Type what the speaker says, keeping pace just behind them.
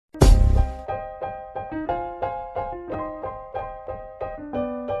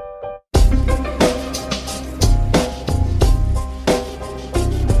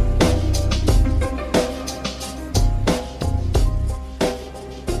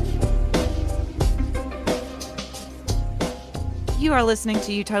You are listening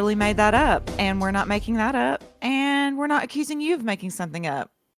to You Totally Made That Up, and we're not making that up, and we're not accusing you of making something up.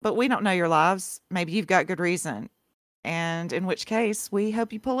 But we don't know your lives. Maybe you've got good reason, and in which case, we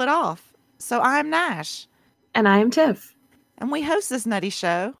hope you pull it off. So I'm Nash. And I am Tiff. And we host this nutty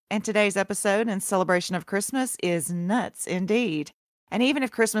show, and today's episode in celebration of Christmas is nuts indeed. And even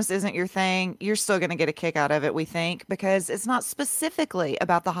if Christmas isn't your thing, you're still going to get a kick out of it, we think, because it's not specifically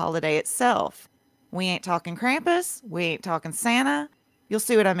about the holiday itself. We ain't talking Krampus. We ain't talking Santa. You'll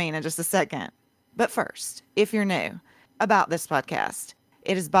see what I mean in just a second. But first, if you're new, about this podcast.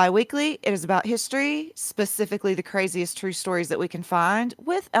 It is bi-weekly. It is about history, specifically the craziest true stories that we can find,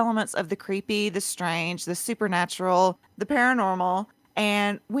 with elements of the creepy, the strange, the supernatural, the paranormal.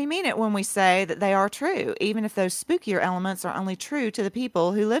 And we mean it when we say that they are true, even if those spookier elements are only true to the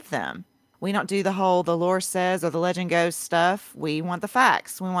people who live them. We don't do the whole the lore says or the legend goes stuff. We want the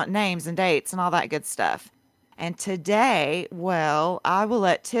facts. We want names and dates and all that good stuff. And today, well, I will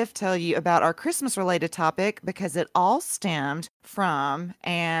let Tiff tell you about our Christmas-related topic because it all stemmed from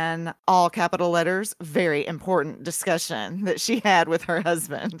an, all capital letters, very important discussion that she had with her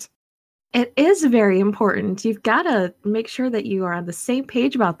husband. It is very important. You've got to make sure that you are on the same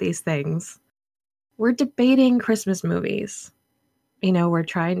page about these things. We're debating Christmas movies. You know, we're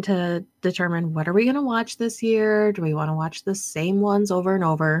trying to determine what are we going to watch this year? Do we want to watch the same ones over and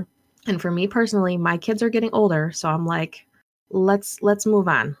over? And for me personally, my kids are getting older, so I'm like, let's move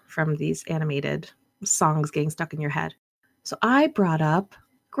on from these animated songs getting stuck in your head. So I brought up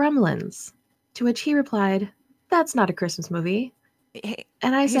Gremlins, to which he replied, "That's not a Christmas movie."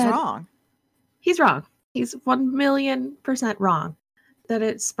 And I said, he's wrong. He's wrong. He's 1,000,000% wrong. That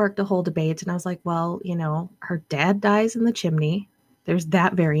it sparked a whole debate, and I was like, well, you know, her dad dies in the chimney. There's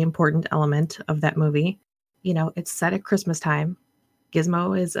that very important element of that movie. You know, it's set at Christmas time.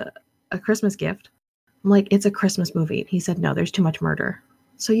 Gizmo is a Christmas gift. I'm like, it's a Christmas movie. He said, no, there's too much murder.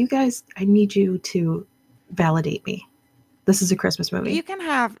 So you guys, I need you to validate me. This is a Christmas movie. You can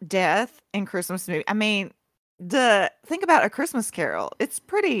have death in Christmas movie. I mean, think about A Christmas Carol. It's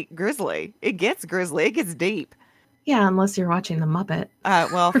pretty grisly. It gets grisly. It gets deep. Yeah, unless you're watching The Muppet.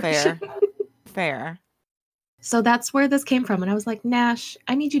 Well, fair. Fair. So that's where this came from. And I was like, Nash,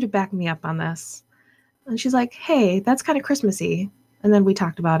 I need you to back me up on this. And she's like, hey, that's kind of Christmassy. And then we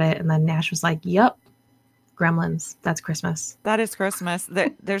talked about it. And then Nash was like, yup, Gremlins. That's Christmas. That is Christmas.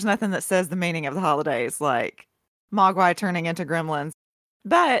 There's nothing that says the meaning of the holidays like Mogwai turning into gremlins.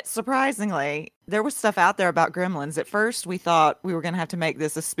 But surprisingly, there was stuff out there about gremlins. At first, we thought we were going to have to make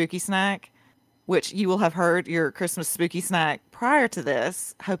this a spooky snack, which you will have heard your Christmas spooky snack prior to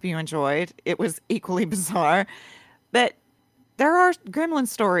this. Hope you enjoyed. It was equally bizarre. But there are gremlin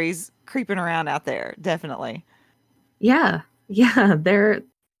stories creeping around out there, definitely. Yeah, they're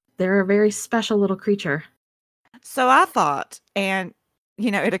a very special little creature. So I thought, and,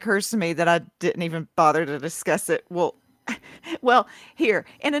 you know, it occurs to me that I didn't even bother to discuss it. Well, here,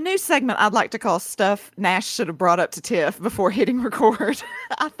 in a new segment I'd like to call Stuff Nash Should Have Brought Up to Tiff before hitting record,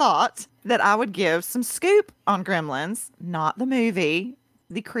 I thought that I would give some scoop on Gremlins, not the movie,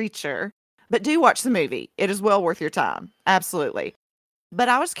 the creature, but do watch the movie. It is well worth your time. Absolutely. But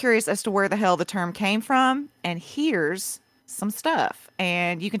I was curious as to where the hell the term came from, and here's some stuff,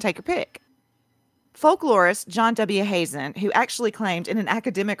 and you can take your pick. Folklorist John W. Hazen, who actually claimed in an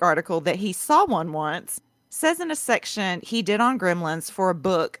academic article that he saw one once, says in a section he did on gremlins for a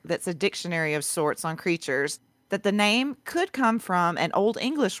book that's a dictionary of sorts on creatures that the name could come from an Old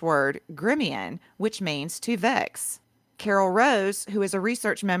English word, grimian, which means to vex. Carol Rose, who is a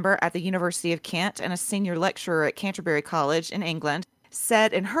research member at the University of Kent and a senior lecturer at Canterbury College in England,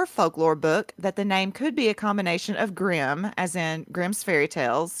 said in her folklore book that the name could be a combination of Grimm, as in Grimm's fairy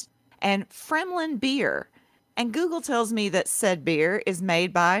tales, and Fremlin beer. And Google tells me that said beer is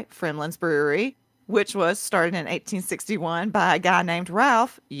made by Fremlin's Brewery, which was started in 1861 by a guy named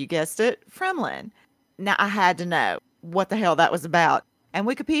Ralph, you guessed it, Fremlin. Now, I had to know what the hell that was about. And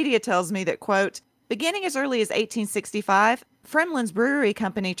Wikipedia tells me that, quote, beginning as early as 1865, Fremlin's Brewery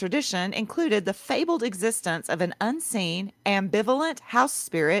Company tradition included the fabled existence of an unseen, ambivalent house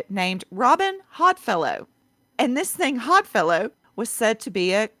spirit named Robin Hodfellow. And this thing, Hodfellow, was said to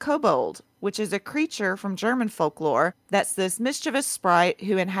be a kobold, which is a creature from German folklore that's this mischievous sprite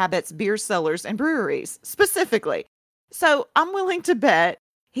who inhabits beer cellars and breweries, specifically. So I'm willing to bet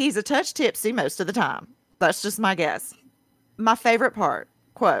he's a touch tipsy most of the time. That's just my guess. My favorite part,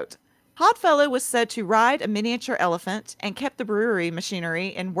 quote, Hodfellow was said to ride a miniature elephant and kept the brewery machinery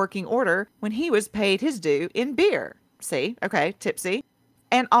in working order when he was paid his due in beer. See? Okay, tipsy.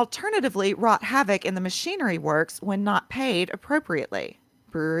 And alternatively wrought havoc in the machinery works when not paid appropriately.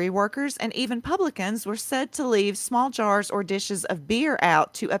 Brewery workers and even publicans were said to leave small jars or dishes of beer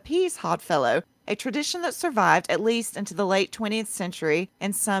out to appease Hoddfellow, a tradition that survived at least into the late 20th century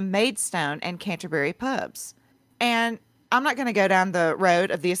in some Maidstone and Canterbury pubs. And I'm not going to go down the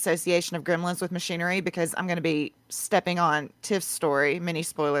road of the association of gremlins with machinery because I'm going to be stepping on Tiff's story, mini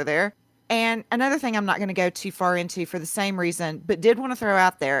spoiler there. And another thing I'm not going to go too far into for the same reason, but did want to throw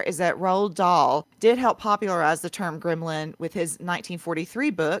out there is that Roald Dahl did help popularize the term gremlin with his 1943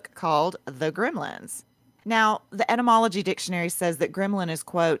 book called The Gremlins. Now, the etymology dictionary says that gremlin is,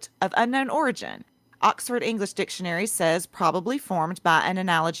 quote, of unknown origin. Oxford English Dictionary says probably formed by an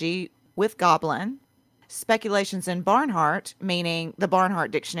analogy with goblin. Speculations in Barnhart, meaning the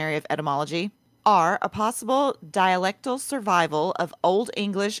Barnhart Dictionary of Etymology, are a possible dialectal survival of Old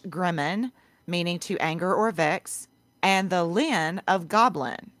English gremmen, meaning to anger or vex, and the lin of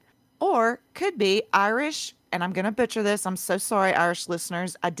goblin, or could be Irish, and I'm going to butcher this. I'm so sorry, Irish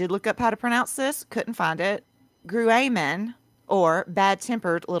listeners. I did look up how to pronounce this, couldn't find it. Gruamen, or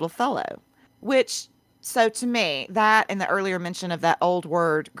bad-tempered little fellow, which, so to me, that and the earlier mention of that old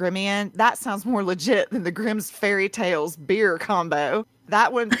word, grimian, that sounds more legit than the Grimm's Fairy Tales beer combo.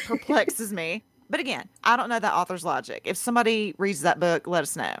 That one perplexes me. But again, I don't know that author's logic. If somebody reads that book, let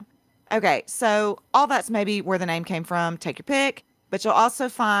us know. Okay, so all that's maybe where the name came from. Take your pick. But you'll also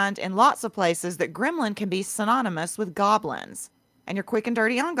find in lots of places that gremlin can be synonymous with goblins. And your quick and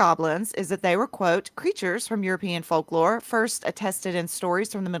dirty on goblins is that they were, quote, creatures from European folklore, first attested in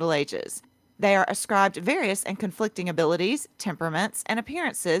stories from the Middle Ages. They are ascribed various and conflicting abilities, temperaments, and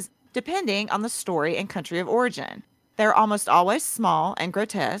appearances depending on the story and country of origin. They're almost always small and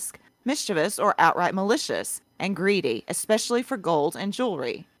grotesque, mischievous or outright malicious, and greedy, especially for gold and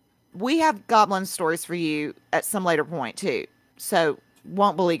jewelry. We have goblin stories for you at some later point, too, so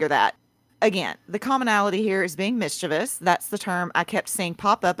won't beleaguer that. Again, the commonality here is being mischievous. That's the term I kept seeing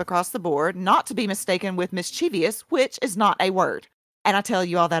pop up across the board, not to be mistaken with mischievous, which is not a word. And I tell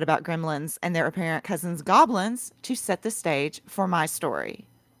you all that about gremlins and their apparent cousins goblins to set the stage for my story.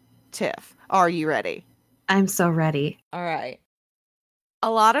 Tiff, are you ready? I'm so ready. All right. A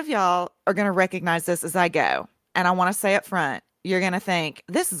lot of y'all are going to recognize this as I go. And I want to say up front, you're going to think,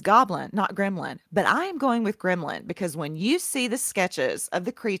 this is goblin, not gremlin. But I am going with gremlin because when you see the sketches of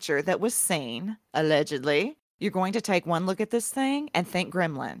the creature that was seen, allegedly, you're going to take one look at this thing and think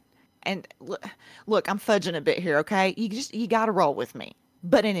gremlin. And look, I'm fudging a bit here, okay? You got to roll with me.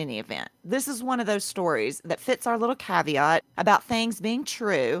 But in any event, this is one of those stories that fits our little caveat about things being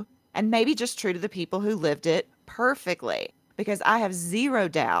true and maybe just true to the people who lived it perfectly. Because I have zero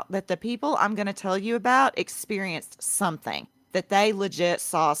doubt that the people I'm going to tell you about experienced something, that they legit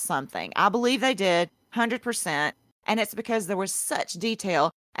saw something. I believe they did, 100%. And it's because there was such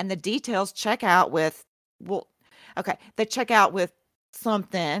detail, and the details check out with, well, okay, they check out with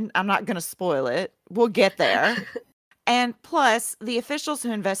something. I'm not going to spoil it. We'll get there. And plus, the officials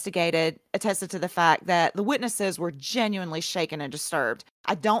who investigated attested to the fact that the witnesses were genuinely shaken and disturbed.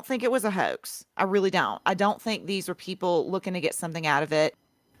 I don't think it was a hoax. I really don't. I don't think these were people looking to get something out of it.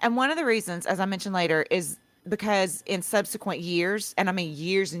 And one of the reasons, as I mentioned later, is because in subsequent years, and I mean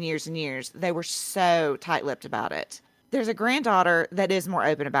years and years and years, they were so tight-lipped about it. There's a granddaughter that is more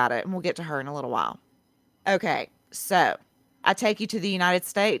open about it, and we'll get to her in a little while. Okay, so I take you to the United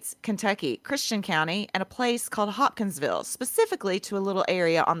States, Kentucky, Christian County, and a place called Hopkinsville, specifically to a little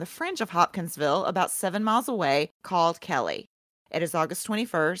area on the fringe of Hopkinsville, about 7 miles away, called Kelly. It is August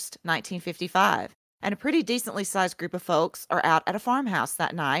 21st, 1955, and a pretty decently sized group of folks are out at a farmhouse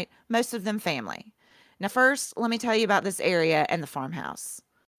that night, most of them family. Now first, let me tell you about this area and the farmhouse.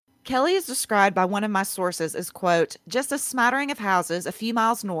 Kelly is described by one of my sources as, quote, just a smattering of houses a few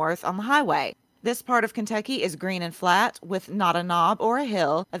miles north on the highway. This part of Kentucky is green and flat, with not a knob or a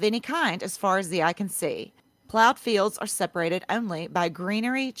hill of any kind as far as the eye can see. Plowed fields are separated only by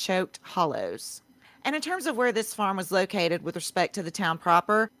greenery-choked hollows. And in terms of where this farm was located with respect to the town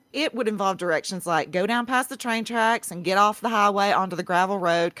proper, it would involve directions like go down past the train tracks and get off the highway onto the gravel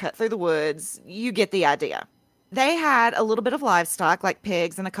road, cut through the woods. You get the idea. They had a little bit of livestock like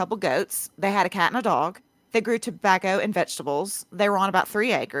pigs and a couple goats. They had a cat and a dog. They grew tobacco and vegetables. They were on about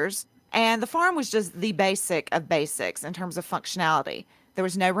 3 acres. And the farm was just the basic of basics in terms of functionality. There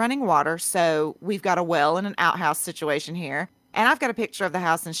was no running water, so we've got a well and an outhouse situation here. And I've got a picture of the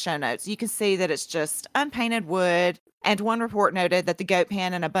house in show notes. You can see that it's just unpainted wood. And one report noted that the goat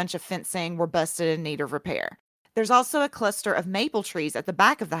pen and a bunch of fencing were busted in need of repair. There's also a cluster of maple trees at the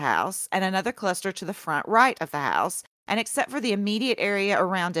back of the house and another cluster to the front right of the house. And except for the immediate area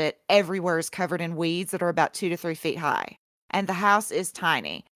around it, everywhere is covered in weeds that are about 2 to 3 feet high. And the house is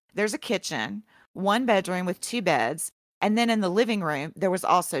tiny. There's a kitchen, 1 bedroom with 2 beds, And then in the living room, there was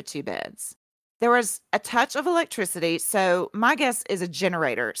also 2 beds. There was a touch of electricity, so my guess is a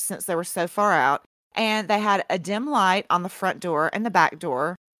generator since they were so far out. And they had a dim light on the front door and the back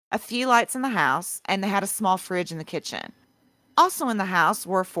door, a few lights in the house, and they had a small fridge in the kitchen. Also in the house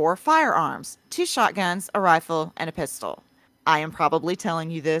were 4 firearms, 2 shotguns, a rifle, and a pistol. I am probably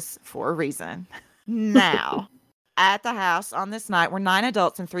telling you this for a reason. Now, at the house on this night were 9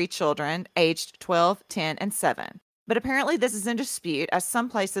 adults and 3 children, aged 12, 10, and 7. But apparently this is in dispute, as some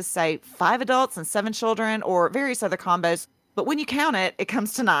places say 5 adults and 7 children, or various other combos. But when you count it, it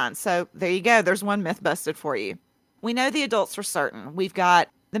comes to 9. So there you go. There's one myth busted for you. We know the adults for certain. We've got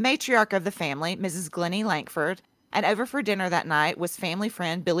the matriarch of the family, Mrs. Glennie Langford, and over for dinner that night was family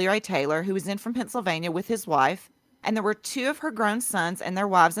friend Billy Ray Taylor, who was in from Pennsylvania with his wife. And there were 2 of her grown sons and their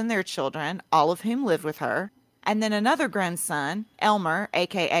wives and their children, all of whom lived with her. And then another grown son, Elmer,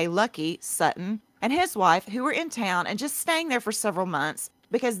 aka Lucky Sutton, and his wife, who were in town and just staying there for several months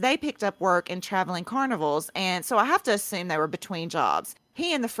because they picked up work in traveling carnivals. And so I have to assume they were between jobs.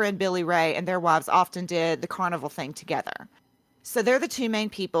 He and the friend Billy Ray and their wives often did the carnival thing together. So they're the 2 main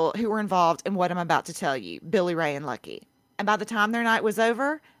people who were involved in what I'm about to tell you, Billy Ray and Lucky. And by the time their night was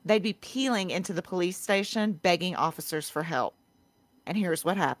over, they'd be peeling into the police station begging officers for help. And here's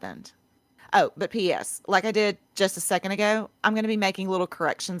what happened. Oh, but P.S., like I did just a second ago, I'm going to be making little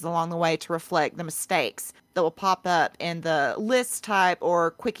corrections along the way to reflect the mistakes that will pop up in the list type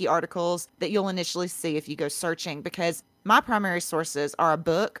or quickie articles that you'll initially see if you go searching, because my primary sources are a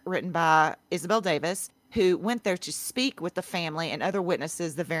book written by Isabel Davis, who went there to speak with the family and other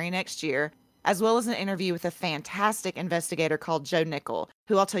witnesses the very next year, as well as an interview with a fantastic investigator called Joe Nickel,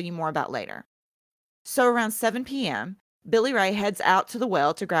 who I'll tell you more about later. So around 7 p.m., Billy Ray heads out to the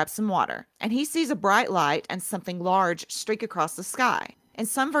well to grab some water, and he sees a bright light and something large streak across the sky. In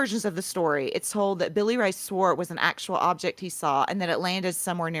some versions of the story, it's told that Billy Ray swore it was an actual object he saw and that it landed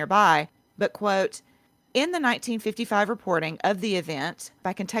somewhere nearby, but, quote, in the 1955 reporting of the event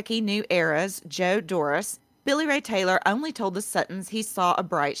by Kentucky New Era's Joe Doris, Billy Ray Taylor only told the Suttons he saw a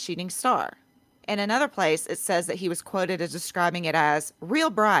bright shooting star. In another place, it says that he was quoted as describing it as real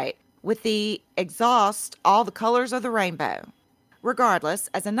bright, with the exhaust all the colors of the rainbow.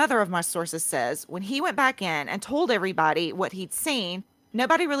 Regardless, as another of my sources says, when he went back in and told everybody what he'd seen,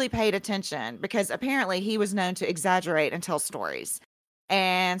 nobody really paid attention because apparently he was known to exaggerate and tell stories.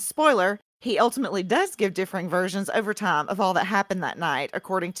 And spoiler, he ultimately does give differing versions over time of all that happened that night,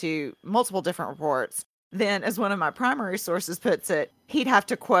 according to multiple different reports. Then, as one of my primary sources puts it, he'd have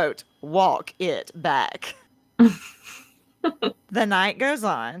to, quote, walk it back. The night goes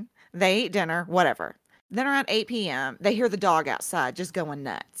on. They eat dinner, whatever. Then around 8 p.m., they hear the dog outside just going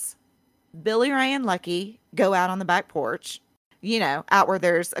nuts. Billy Ray and Lucky go out on the back porch, out where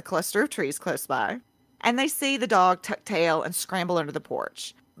there's a cluster of trees close by, and they see the dog tuck tail and scramble under the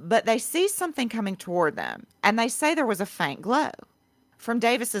porch. But they see something coming toward them, and they say there was a faint glow. From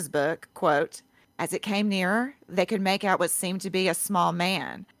Davis's book, quote, as it came nearer, they could make out what seemed to be a small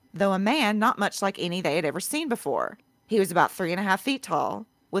man, though a man not much like any they had ever seen before. He was about 3.5 feet tall,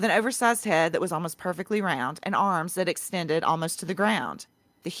 with an oversized head that was almost perfectly round and arms that extended almost to the ground.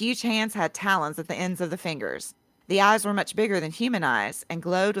 The huge hands had talons at the ends of the fingers. The eyes were much bigger than human eyes and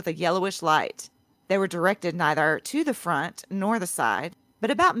glowed with a yellowish light. They were directed neither to the front nor the side,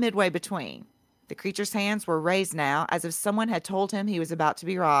 but about midway between. The creature's hands were raised now, as if someone had told him he was about to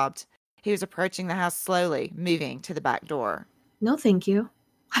be robbed. He was approaching the house slowly, moving to the back door. No, thank you.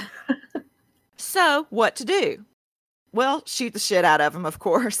 So, what to do? Well, shoot the shit out of him, of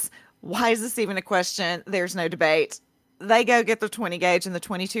course. Why is this even a question? There's no debate. They go get the 20 gauge and the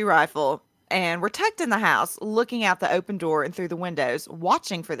 22 rifle, and we're tucked in the house, looking out the open door and through the windows,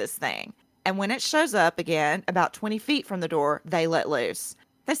 watching for this thing. And when it shows up again, about 20 feet from the door, they let loose.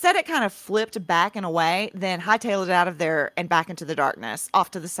 They said it kind of flipped back and away, then hightailed it out of there and back into the darkness,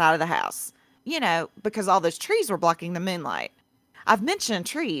 off to the side of the house. Because all those trees were blocking the moonlight. I've mentioned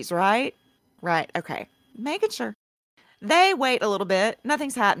trees, right? Right, okay. Making sure. They wait a little bit.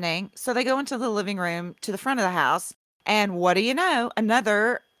 Nothing's happening. So they go into the living room to the front of the house. And what do you know?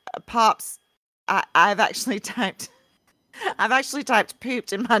 Another pops. I've actually typed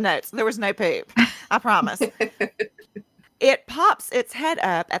pooped in my notes. There was no poop. I promise. It pops its head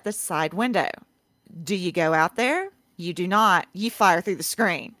up at the side window. Do you go out there? You do not. You fire through the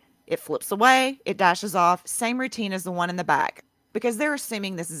screen. It flips away. It dashes off. Same routine as the one in the back. Because they're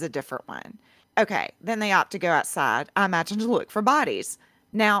assuming this is a different one. Okay, then they opt to go outside, I imagine to look for bodies.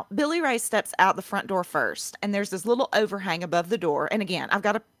 Now, Billy Ray steps out the front door first, and there's this little overhang above the door. And again, I've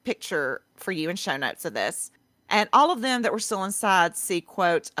got a picture for you in show notes of this. And all of them that were still inside see,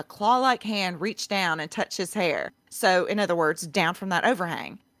 quote, a claw-like hand reach down and touch his hair. So, in other words, down from that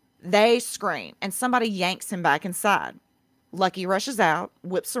overhang. They scream, and somebody yanks him back inside. Lucky rushes out,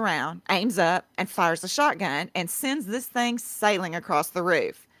 whips around, aims up, and fires a shotgun and sends this thing sailing across the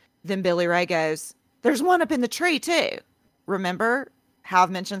roof. Then Billy Ray goes, "There's one up in the tree, too." Remember how I've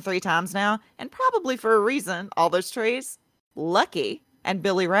mentioned 3 times now, and probably for a reason, all those trees? Lucky and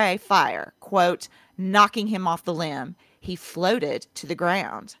Billy Ray fire, quote, knocking him off the limb. He floated to the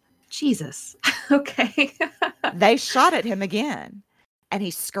ground. Jesus. Okay. They shot at him again, and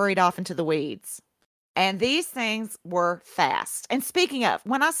he scurried off into the weeds. And these things were fast. And speaking of,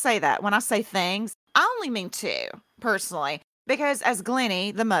 when I say things, I only mean 2, personally. Because as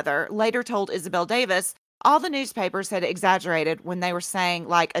Glennie, the mother, later told Isabel Davis, all the newspapers had exaggerated when they were saying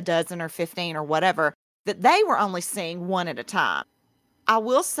like a dozen or 15 or whatever, that they were only seeing one at a time. I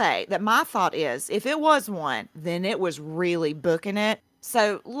will say that my thought is, if it was one, then it was really booking it.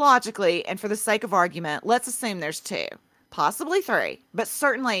 So logically, and for the sake of argument, let's assume there's 2, possibly 3, but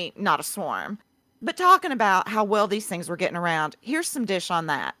certainly not a swarm. But talking about how well these things were getting around, here's some dish on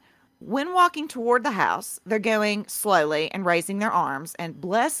that. When walking toward the house, they're going slowly and raising their arms, and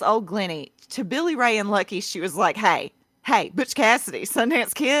bless old Glennie, to Billy Ray and Lucky, she was like, hey, Butch Cassidy,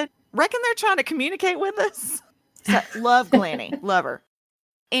 Sundance Kid, reckon they're trying to communicate with us? So, love Glennie, love her.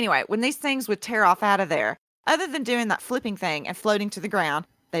 Anyway, when these things would tear off out of there, other than doing that flipping thing and floating to the ground,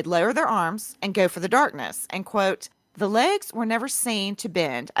 they'd lower their arms and go for the darkness, and quote, "The legs were never seen to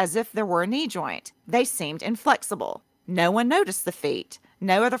bend as if there were a knee joint. They seemed inflexible. No one noticed the feet.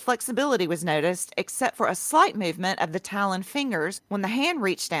 No other flexibility was noticed except for a slight movement of the taloned fingers when the hand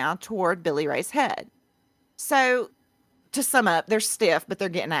reached down toward Billy Ray's head." So, to sum up, they're stiff, but they're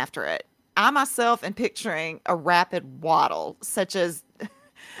getting after it. I myself am picturing a rapid waddle, such as,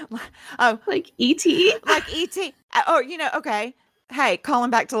 Like E.T.? like E.T. Okay. Hey, calling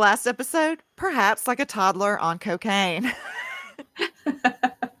back to last episode, perhaps like a toddler on cocaine.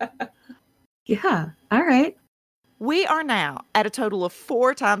 Yeah. All right. We are now at a total of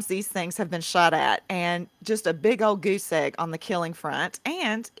 4 times these things have been shot at, and just a big old goose egg on the killing front,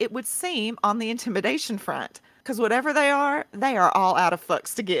 and it would seem on the intimidation front, because whatever they are all out of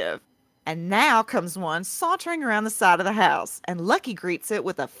fucks to give. And now comes one sauntering around the side of the house, and Lucky greets it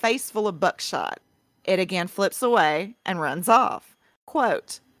with a face full of buckshot. It again flips away and runs off.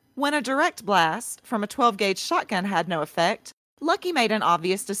 Quote, "When a direct blast from a 12-gauge shotgun had no effect, Lucky made an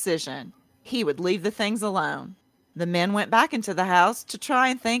obvious decision. He would leave the things alone. The men went back into the house to try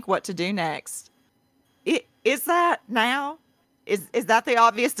and think what to do next." Is that now? Is that the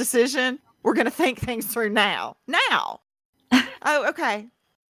obvious decision? We're going to think things through now. Now! Oh, okay.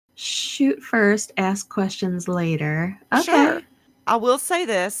 Shoot first, ask questions later. Okay. Sure. I will say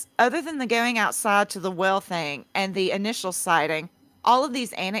this, other than the going outside to the well thing and the initial sighting, all of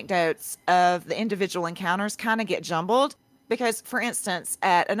these anecdotes of the individual encounters kind of get jumbled because, for instance,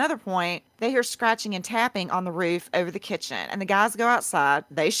 at another point, they hear scratching and tapping on the roof over the kitchen, and the guys go outside,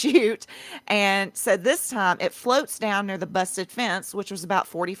 they shoot, and so this time it floats down near the busted fence, which was about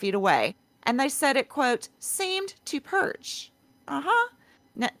 40 feet away, and they said it, quote, "seemed to perch."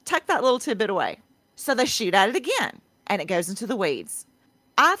 Now, tuck that little tidbit away. So they shoot at it again, and it goes into the weeds.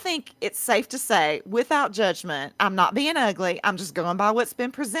 I think it's safe to say, without judgment, I'm not being ugly, I'm just going by what's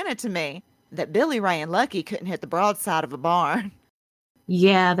been presented to me, that Billy Ray and Lucky couldn't hit the broadside of a barn.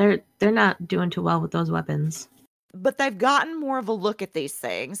 Yeah, they're not doing too well with those weapons. But they've gotten more of a look at these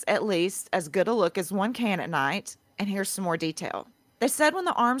things, at least as good a look as one can at night, and here's some more detail. They said when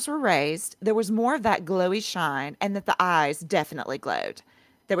the arms were raised, there was more of that glowy shine, and that the eyes definitely glowed.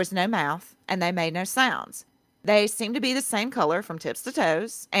 There was no mouth, and they made no sounds. They seemed to be the same color from tips to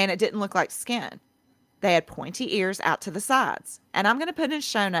toes, and it didn't look like skin. They had pointy ears out to the sides. And I'm going to put in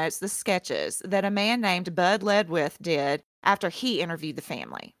show notes the sketches that a man named Bud Ledwith did after he interviewed the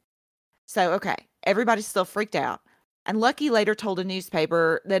family. So, okay, everybody's still freaked out. And Lucky later told a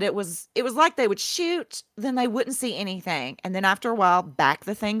newspaper that it was like they would shoot, then they wouldn't see anything. And then after a while, back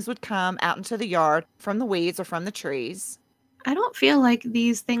the things would come out into the yard from the weeds or from the trees. I don't feel like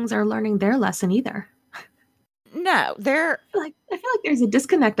these things are learning their lesson either. No, I feel like there's a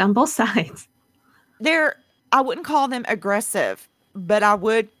disconnect on both sides. I wouldn't call them aggressive, but I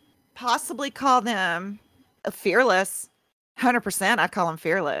would possibly call them fearless. 100% I'd call them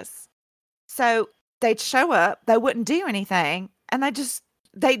fearless. So they'd show up, they wouldn't do anything, and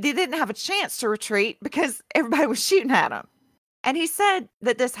they didn't have a chance to retreat because everybody was shooting at them. And he said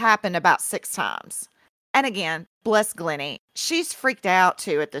that this happened about 6 times. And again, bless Glennie. She's freaked out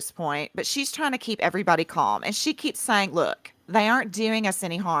too at this point, but she's trying to keep everybody calm. And she keeps saying, look, they aren't doing us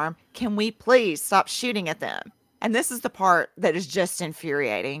any harm. Can we please stop shooting at them? And this is the part that is just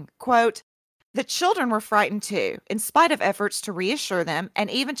infuriating. Quote, The children were frightened too, in spite of efforts to reassure them and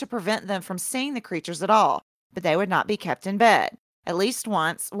even to prevent them from seeing the creatures at all, but they would not be kept in bed. At least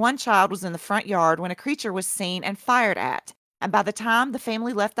once, one child was in the front yard when a creature was seen and fired at, and by the time the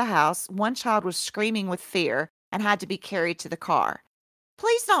family left the house, one child was screaming with fear and had to be carried to the car.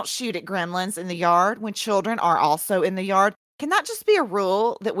 Please don't shoot at gremlins in the yard when children are also in the yard. Can that just be a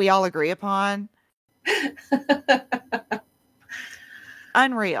rule that we all agree upon?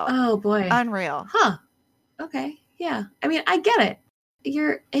 Unreal. Oh boy. Unreal. Huh. Okay. Yeah. I mean, I get it.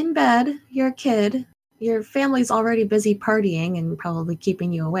 You're in bed, you're a kid, your family's already busy partying and probably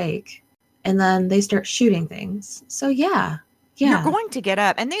keeping you awake. And then they start shooting things. So yeah. You're going to get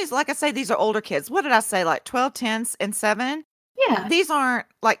up. And these, like I say, these are older kids. What did I say? Like 12, 10, and 7? Yeah. These aren't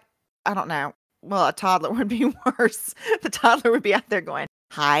like, I don't know. Well, a toddler would be worse. The toddler would be out there going,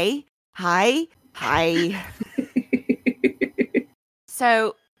 hi, hi, hi.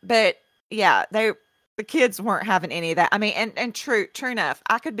 So, but yeah, the kids weren't having any of that. I mean, and true enough,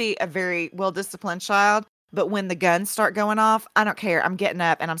 I could be a very well-disciplined child, but when the guns start going off, I don't care. I'm getting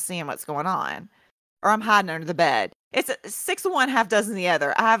up and I'm seeing what's going on, or I'm hiding under the bed. It's 6 of one, half dozen the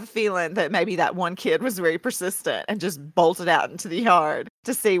other. I have a feeling that maybe that one kid was very persistent and just bolted out into the yard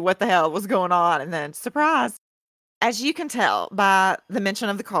to see what the hell was going on, and then surprise. As you can tell by the mention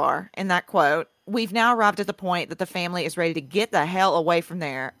of the car in that quote, we've now arrived at the point that the family is ready to get the hell away from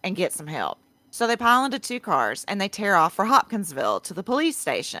there and get some help. So they pile into 2 cars and they tear off for Hopkinsville to the police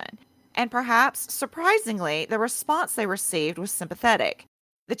station. And perhaps, surprisingly, the response they received was sympathetic.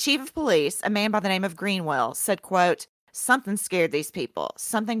 The chief of police, a man by the name of Greenwell, said, quote, "Something scared these people,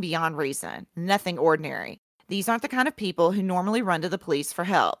 something beyond reason, nothing ordinary. These aren't the kind of people who normally run to the police for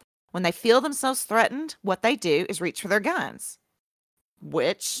help. When they feel themselves threatened, what they do is reach for their guns."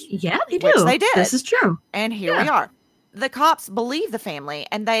 Which they do. Which they did. This is true. And here we are. The cops believe the family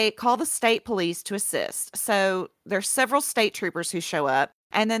and they call the state police to assist. So there's several state troopers who show up.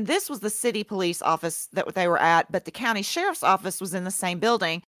 And then this was the city police office that they were at, but the county sheriff's office was in the same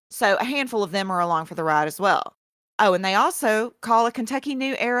building. So a handful of them are along for the ride as well. Oh, and they also call a Kentucky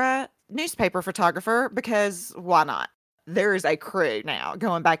New Era newspaper photographer because why not? There is a crew now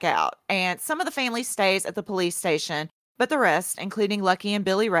going back out. And some of the family stays at the police station, but the rest, including Lucky and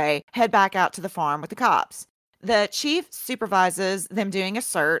Billy Ray, head back out to the farm with the cops. The chief supervises them doing a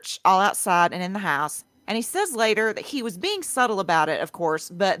search all outside and in the house. And he says later that he was being subtle about it, of course,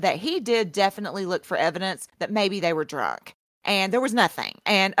 but that he did definitely look for evidence that maybe they were drunk. And there was nothing.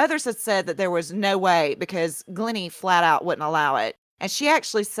 And others had said that there was no way because Glennie flat out wouldn't allow it. And she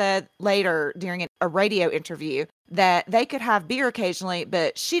actually said later during a radio interview that they could have beer occasionally,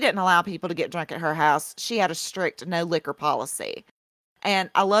 but she didn't allow people to get drunk at her house. She had a strict no liquor policy. And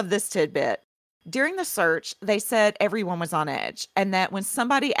I love this tidbit. During the search, they said everyone was on edge and that when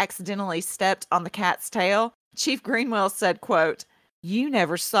somebody accidentally stepped on the cat's tail, Chief Greenwell said, quote, "You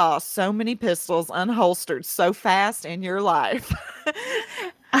never saw so many pistols unholstered so fast in your life."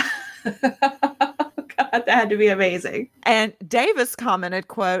 God, that had to be amazing. And Davis commented,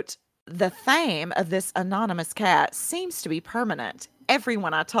 quote, "The fame of this anonymous cat seems to be permanent.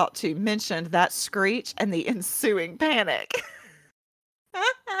 Everyone I talked to mentioned that screech and the ensuing panic."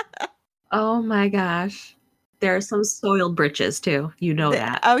 Oh my gosh. There are some soiled britches too. You know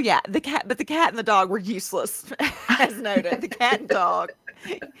that. Oh yeah, the cat and the dog were useless, as noted. The cat and dog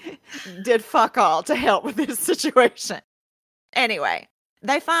did fuck all to help with this situation. Anyway,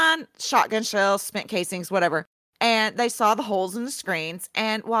 they find shotgun shells, spent casings, whatever, and they saw the holes in the screens.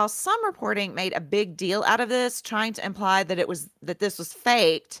 And while some reporting made a big deal out of this, trying to imply that this was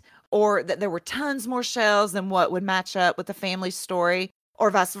faked or that there were tons more shells than what would match up with the family's story, or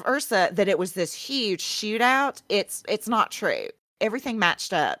vice versa, that it was this huge shootout, it's not true. Everything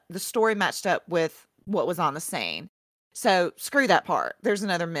matched up. The story matched up with what was on the scene. So screw that part. There's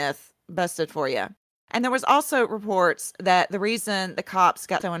another myth busted for you. And there was also reports that the reason the cops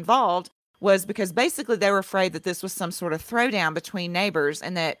got so involved was because basically they were afraid that this was some sort of throwdown between neighbors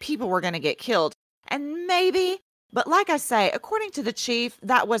and that people were going to get killed. And maybe, but like I say, according to the chief,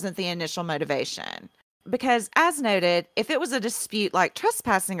 that wasn't the initial motivation. Because, as noted, if it was a dispute like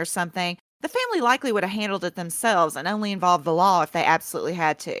trespassing or something, the family likely would have handled it themselves and only involved the law if they absolutely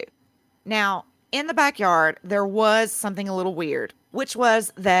had to. Now, in the backyard, there was something a little weird, which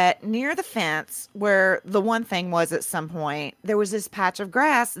was that near the fence, where the one thing was at some point, there was this patch of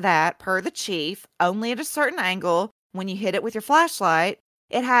grass that, per the chief, only at a certain angle, when you hit it with your flashlight,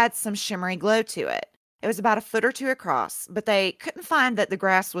 it had some shimmery glow to it. It was about a foot or two across, but they couldn't find that the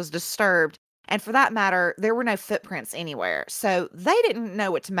grass was disturbed. And for that matter, there were no footprints anywhere. So they didn't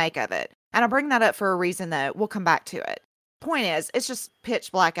know what to make of it. And I bring that up for a reason, though. We'll come back to it. point is, it's just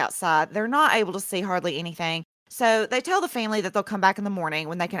pitch black outside. They're not able to see hardly anything. So they tell the family that they'll come back in the morning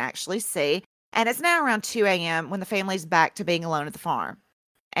when they can actually see. And it's now around 2 a.m. when the family's back to being alone at the farm.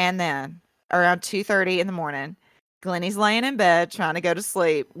 And then around 2:30 in the morning, Glennie's laying in bed trying to go to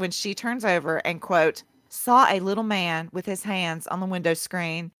sleep when she turns over and, quote, saw a little man with his hands on the window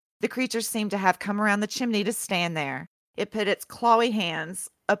screen. The creature seemed to have come around the chimney to stand there. It put its clawy hands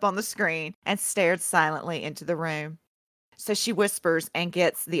up on the screen and stared silently into the room. So she whispers and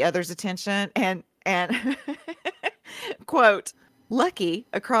gets the other's attention and quote, Lucky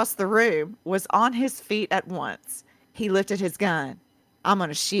across the room was on his feet at once. He lifted his gun. I'm going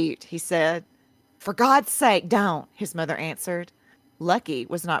to shoot, he said. For God's sake, don't, his mother answered. Lucky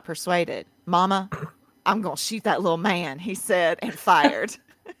was not persuaded. Mama, I'm going to shoot that little man, he said, and fired.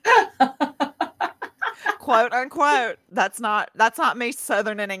 Quote unquote. That's not me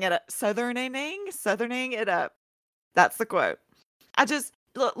southerning it up. That's the quote. I just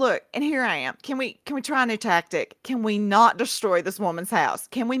look, and here I am. Can we try a new tactic? Can we not destroy this woman's house?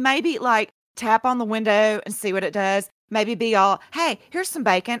 Can we maybe like tap on the window and see what it does? Maybe be all, hey, here's some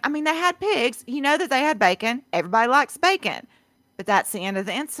bacon. I mean, they had pigs. You know that they had bacon. Everybody likes bacon. But that's the end of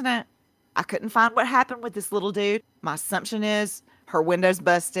the incident. I couldn't find what happened with this little dude. My assumption is her window's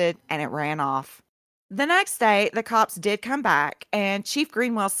busted and it ran off. The next day, the cops did come back, and Chief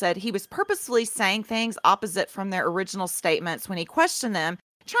Greenwell said he was purposefully saying things opposite from their original statements when he questioned them,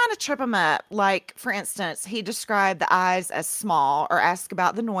 trying to trip them up. Like, for instance, he described the eyes as small or asked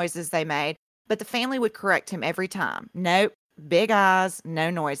about the noises they made, but the family would correct him every time. Nope, big eyes, no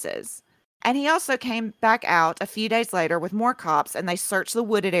noises. And he also came back out a few days later with more cops, and they searched the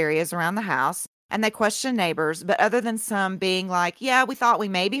wooded areas around the house, and they questioned neighbors, but other than some being like, yeah, we thought we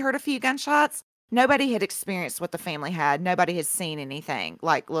maybe heard a few gunshots, nobody had experienced what the family had. Nobody had seen anything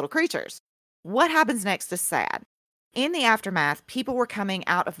like little creatures. What happens next is sad. In the aftermath, people were coming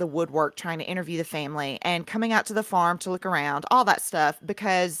out of the woodwork trying to interview the family and coming out to the farm to look around, all that stuff,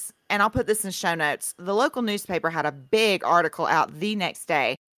 because, and I'll put this in show notes, the local newspaper had a big article out the next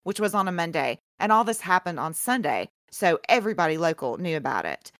day, which was on a Monday, and all this happened on Sunday, so everybody local knew about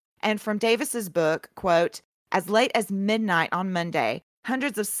it. And from Davis's book, quote, as late as midnight on Monday,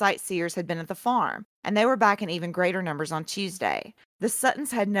 hundreds of sightseers had been at the farm, and they were back in even greater numbers on Tuesday. The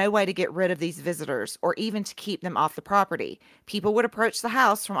Suttons had no way to get rid of these visitors or even to keep them off the property. People would approach the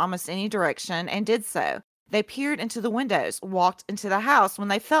house from almost any direction and did so. They peered into the windows, walked into the house when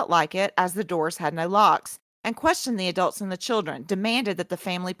they felt like it, as the doors had no locks, and questioned the adults and the children, demanded that the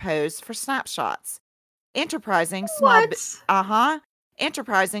family pose for snapshots. Enterprising small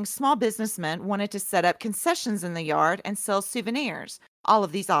businessmen wanted to set up concessions in the yard and sell souvenirs. All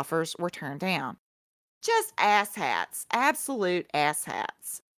of these offers were turned down. Just asshats. Absolute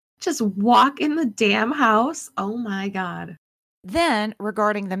asshats. Just walk in the damn house? Oh my God. Then,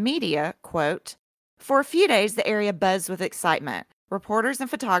 regarding the media, quote, for a few days the area buzzed with excitement. Reporters and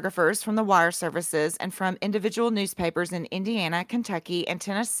photographers from the wire services and from individual newspapers in Indiana, Kentucky, and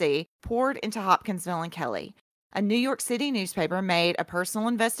Tennessee poured into Hopkinsville and Kelly. A New York City newspaper made a personal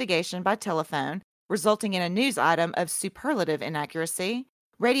investigation by telephone, resulting in a news item of superlative inaccuracy.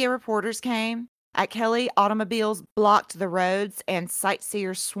 Radio reporters came. At Kelly, automobiles blocked the roads and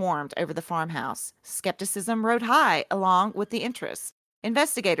sightseers swarmed over the farmhouse. Skepticism rode high along with the interest.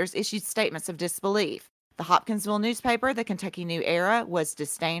 Investigators issued statements of disbelief. The Hopkinsville newspaper, the Kentucky New Era, was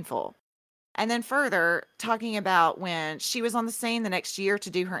disdainful. And then further, talking about when she was on the scene the next year to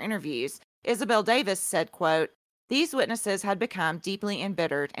do her interviews, Isabel Davis said, quote, these witnesses had become deeply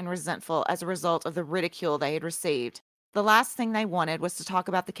embittered and resentful as a result of the ridicule they had received. The last thing they wanted was to talk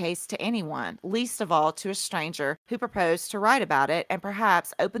about the case to anyone, least of all to a stranger who proposed to write about it and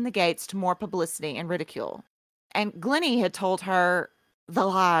perhaps open the gates to more publicity and ridicule. And Glennie had told her the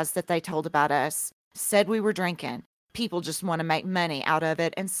lies that they told about us, said we were drinking. People just want to make money out of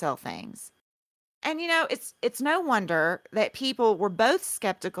it and sell things. And, you know, it's no wonder that people were both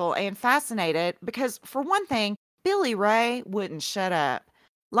skeptical and fascinated because, for one thing, Billy Ray wouldn't shut up.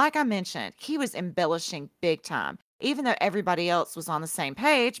 Like I mentioned, he was embellishing big time, even though everybody else was on the same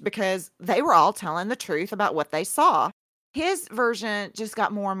page because they were all telling the truth about what they saw. His version just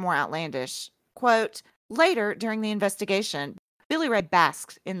got more and more outlandish. Quote, later during the investigation, Billy Ray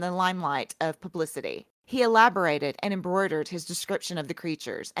basked in the limelight of publicity. He elaborated and embroidered his description of the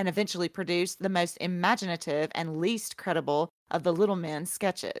creatures and eventually produced the most imaginative and least credible of the little men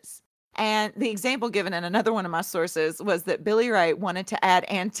sketches. And the example given in another one of my sources was that Billy Ray wanted to add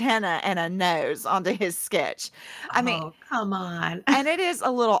antenna and a nose onto his sketch. I mean, come on. And it is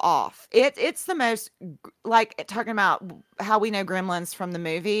a little off. It's the most, like, talking about how we know gremlins from the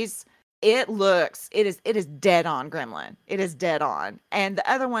movies. It is dead on Gremlin. It is dead on. And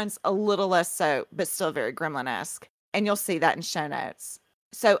the other one's a little less so, but still very Gremlin-esque. And you'll see that in show notes.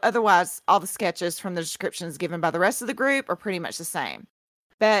 So otherwise, all the sketches from the descriptions given by the rest of the group are pretty much the same.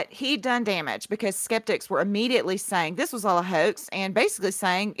 But he'd done damage because skeptics were immediately saying this was all a hoax and basically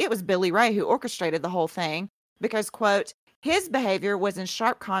saying it was Billy Ray who orchestrated the whole thing because, quote, his behavior was in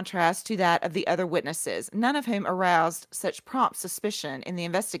sharp contrast to that of the other witnesses, none of whom aroused such prompt suspicion in the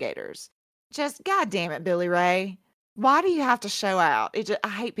investigators. Just, God damn it, Billy Ray. Why do you have to show out? I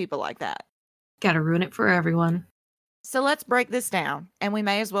hate people like that. Gotta ruin it for everyone. So let's break this down. And we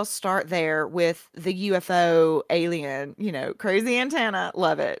may as well start there with the UFO alien, crazy antenna.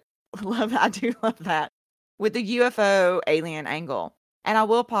 Love it. I do love that. With the UFO alien angle. And I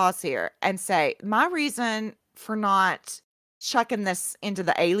will pause here and say my reason for not chucking this into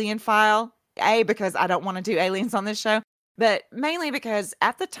the alien file, because I don't want to do aliens on this show, but mainly because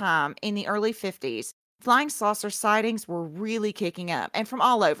at the time in the early 50s, flying saucer sightings were really kicking up and from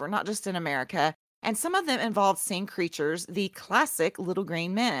all over, not just in America. And some of them involved seeing creatures, the classic little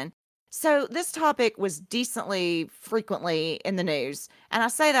green men. So this topic was decently frequently in the news. And I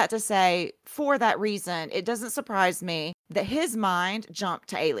say that to say, for that reason, it doesn't surprise me that his mind jumped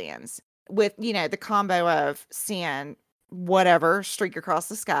to aliens with, the combo of seeing whatever streak across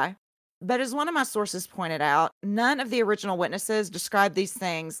the sky. But as one of my sources pointed out, none of the original witnesses described these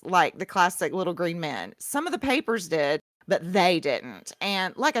things like the classic little green men. Some of the papers did, but they didn't.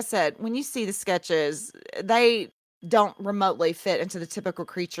 And like I said, when you see the sketches, they don't remotely fit into the typical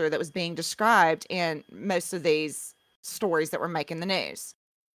creature that was being described in most of these stories that were making the news.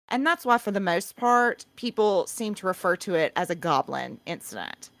 And that's why, for the most part, people seem to refer to it as a goblin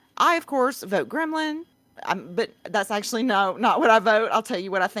incident. I, of course, vote gremlin, but that's actually not what I vote. I'll tell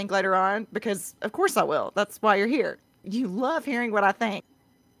you what I think later on, because of course I will. That's why you're here. You love hearing what I think.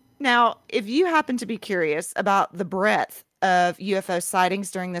 Now, if you happen to be curious about the breadth of UFO sightings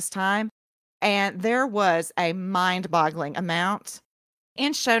during this time, and there was a mind-boggling amount,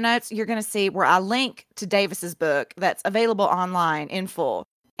 in show notes, you're going to see where I link to Davis's book that's available online in full.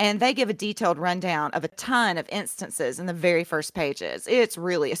 And they give a detailed rundown of a ton of instances in the very first pages. It's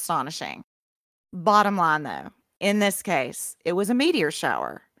really astonishing. Bottom line, though, in this case, it was a meteor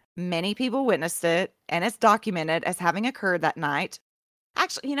shower. Many people witnessed it, and it's documented as having occurred that night.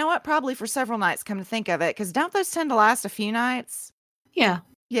 Actually, you know what? Probably for several nights, come to think of it, because don't those tend to last a few nights? Yeah.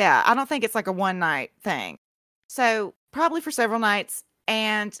 Yeah, I don't think it's like a one-night thing. So probably for several nights,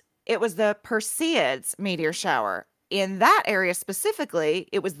 and it was the Perseids meteor shower. In that area specifically,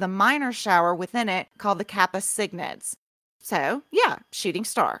 it was the minor shower within it called the Kappa Cygnids. So, yeah, shooting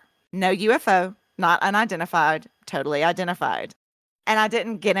star. No UFO, not unidentified, totally identified. And I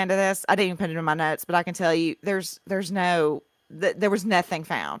didn't get into this. I didn't even put it in my notes, but I can tell you there was nothing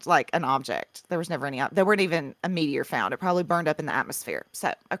found, like an object. There was never any, there weren't even a meteor found. It probably burned up in the atmosphere.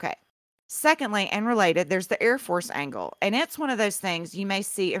 So, okay. Secondly, and related, there's the Air Force angle. And it's one of those things you may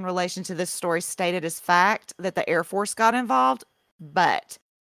see in relation to this story stated as fact that the Air Force got involved, but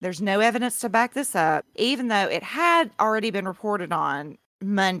there's no evidence to back this up, even though it had already been reported on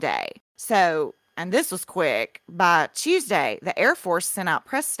Monday. So, and this was quick, by Tuesday, the Air Force sent out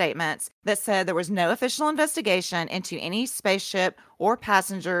press statements that said there was no official investigation into any spaceship or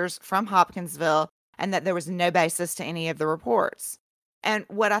passengers from Hopkinsville and that there was no basis to any of the reports. And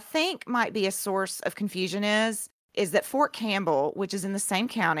what I think might be a source of confusion is that Fort Campbell, which is in the same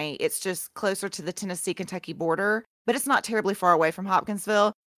county, it's just closer to the Tennessee-Kentucky border, but it's not terribly far away from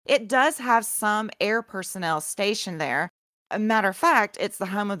Hopkinsville. It does have some air personnel stationed there. A matter of fact, it's the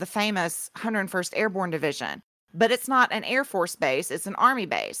home of the famous 101st Airborne Division, but it's not an Air Force base, it's an Army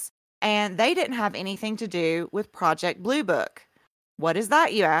base. And they didn't have anything to do with Project Blue Book. What is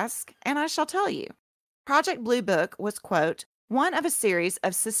that, you ask? And I shall tell you. Project Blue Book was, quote, one of a series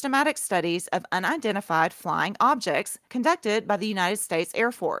of systematic studies of unidentified flying objects conducted by the United States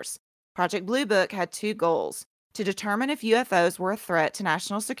Air Force. Project Blue Book had two goals: to determine if UFOs were a threat to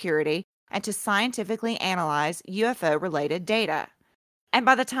national security and to scientifically analyze UFO-related data. And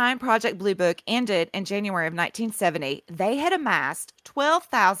by the time Project Blue Book ended in January of 1970, they had amassed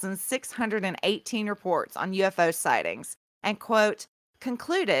 12,618 reports on UFO sightings and, quote,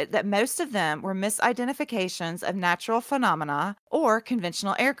 concluded that most of them were misidentifications of natural phenomena or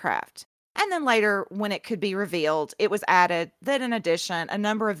conventional aircraft. And then later, when it could be revealed, it was added that in addition, a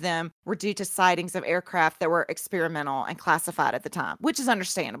number of them were due to sightings of aircraft that were experimental and classified at the time, which is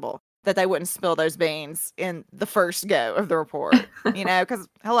understandable that they wouldn't spill those beans in the first go of the report, because,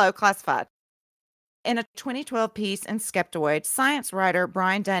 hello, classified. In a 2012 piece in Skeptoid, science writer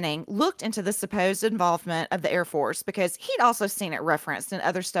Brian Dunning looked into the supposed involvement of the Air Force because he'd also seen it referenced in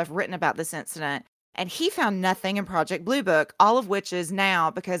other stuff written about this incident. And he found nothing in Project Blue Book, all of which is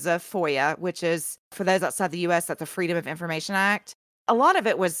now because of FOIA, which is, for those outside the US, that's the Freedom of Information Act. A lot of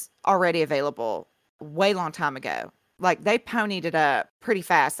it was already available way long time ago. Like, they ponied it up pretty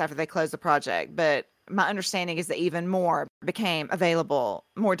fast after they closed the project, but my understanding is that even more became available,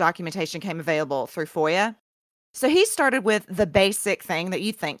 more documentation came available through FOIA. So he started with the basic thing that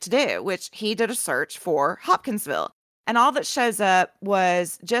you think to do, which he did a search for Hopkinsville. And all that shows up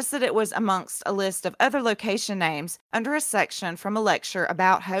was just that it was amongst a list of other location names under a section from a lecture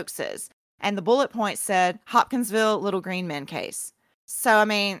about hoaxes. And the bullet point said Hopkinsville Little Green Men case. So, I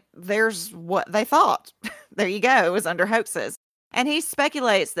mean, there's what they thought. There you go. It was under hoaxes. And he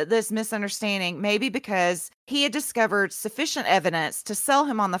speculates that this misunderstanding may be because he had discovered sufficient evidence to sell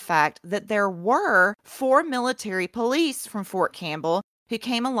him on the fact that there were 4 military police from Fort Campbell who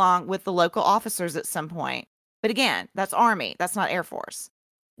came along with the local officers at some point. But again, that's Army, that's not Air Force.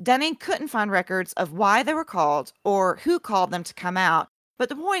 Dunning couldn't find records of why they were called or who called them to come out. But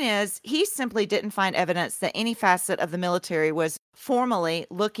the point is, he simply didn't find evidence that any facet of the military was formally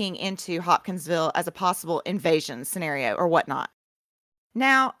looking into Hopkinsville as a possible invasion scenario or whatnot.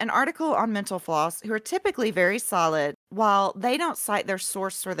 Now, an article on Mental Floss, who are typically very solid, while they don't cite their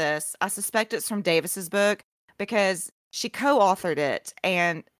source for this, I suspect it's from Davis's book because she co-authored it,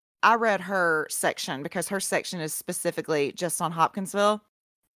 and I read her section because her section is specifically just on Hopkinsville.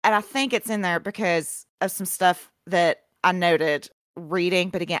 And I think it's in there because of some stuff that I noted reading,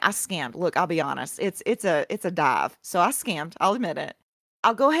 but again, I skimmed. Look, I'll be honest. It's a dive. So I skimmed, I'll admit it.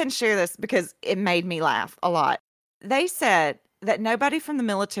 I'll go ahead and share this because it made me laugh a lot. They said that nobody from the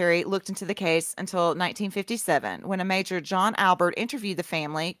military looked into the case until 1957, when a Major John Albert interviewed the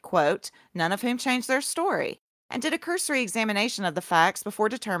family, quote, none of whom changed their story, and did a cursory examination of the facts before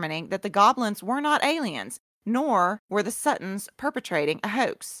determining that the goblins were not aliens, nor were the Suttons perpetrating a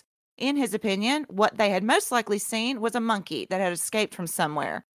hoax. In his opinion, what they had most likely seen was a monkey that had escaped from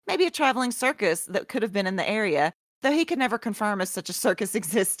somewhere, maybe a traveling circus that could have been in the area, though he could never confirm if such a circus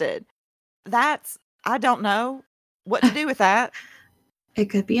existed. I don't know what to do with that.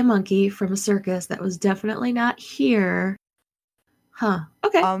 It could be a monkey from a circus that was definitely not here. Huh.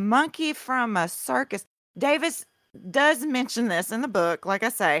 Okay. A monkey from a circus. Davis does mention this in the book, like I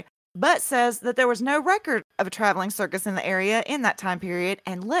say, but says that there was no record of a traveling circus in the area in that time period.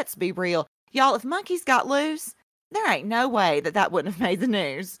 And let's be real, y'all, if monkeys got loose, there ain't no way that wouldn't have made the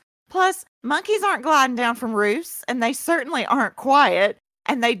news. Plus, monkeys aren't gliding down from roofs, and they certainly aren't quiet,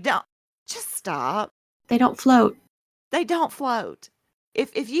 and they don't. Just stop. They don't float. They don't float.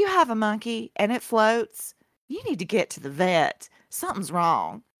 If you have a monkey and it floats, you need to get to the vet. Something's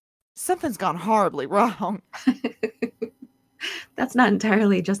wrong. Something's gone horribly wrong. That's not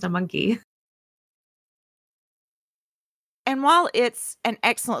entirely just a monkey. And while it's an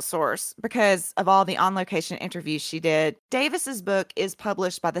excellent source because of all the on-location interviews she did, Davis's book is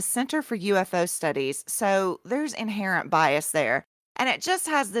published by the Center for UFO Studies, so there's inherent bias there. And it just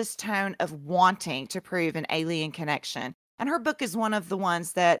has this tone of wanting to prove an alien connection. And her book is one of the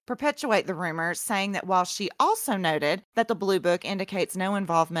ones that perpetuate the rumor, saying that while she also noted that the Blue Book indicates no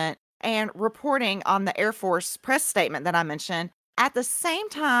involvement and reporting on the Air Force press statement that I mentioned, at the same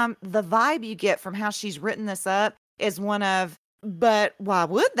time, the vibe you get from how she's written this up is one of, but why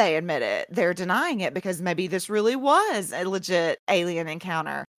would they admit it? They're denying it because maybe this really was a legit alien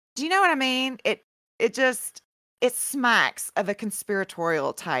encounter. Do you know what I mean? It smacks of a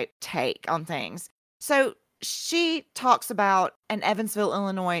conspiratorial type take on things. So she talks about an Evansville,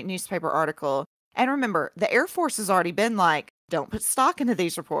 Illinois newspaper article. And remember, the Air Force has already been like, don't put stock into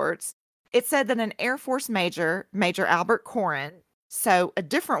these reports. It said that an Air Force major, Major Albert Corin, so a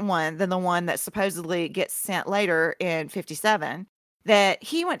different one than the one that supposedly gets sent later in 57, that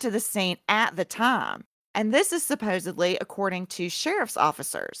he went to the scene at the time. And this is supposedly according to sheriff's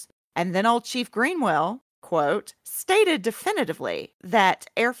officers. And then old Chief Greenwell, quote, stated definitively that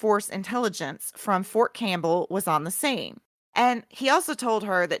Air Force intelligence from Fort Campbell was on the scene. And he also told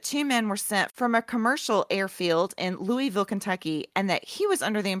her that 2 men were sent from a commercial airfield in Louisville, Kentucky, and that he was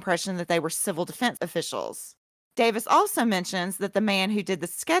under the impression that they were civil defense officials. Davis also mentions that the man who did the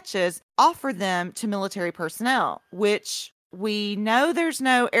sketches offered them to military personnel, which we know there's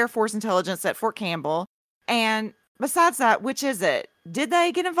no Air Force intelligence at Fort Campbell. And besides that, which is it? Did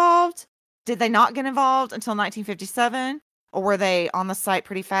they get involved? Did they not get involved until 1957? Or were they on the site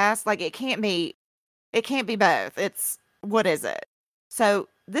pretty fast? Like, it can't be both. What is it? So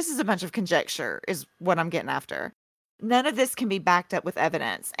this is a bunch of conjecture is what I'm getting after. None of this can be backed up with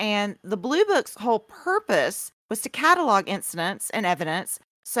evidence. And the Blue Book's whole purpose was to catalog incidents and evidence.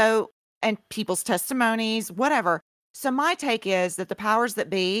 So, and people's testimonies, whatever. So, my take is that the powers that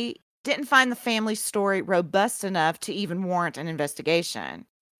be didn't find the family story robust enough to even warrant an investigation.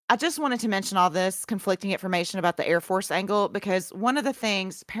 I just wanted to mention all this conflicting information about the Air Force angle because one of the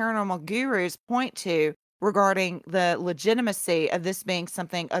things paranormal gurus point to regarding the legitimacy of this being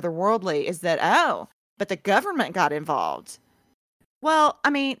something otherworldly is that, oh, but the government got involved. Well, I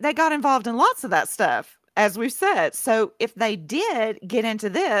mean, they got involved in lots of that stuff, as we've said. So if they did get into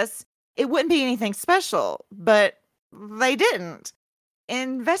this, it wouldn't be anything special, but they didn't.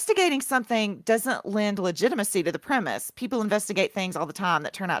 Investigating something doesn't lend legitimacy to the premise. People investigate things all the time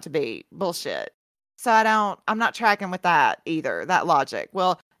that turn out to be bullshit. So I'm not tracking with that either, that logic.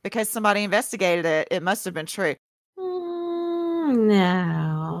 Well, because somebody investigated it, it must have been true.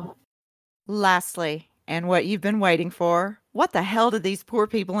 No. Lastly, and what you've been waiting for, what the hell did these poor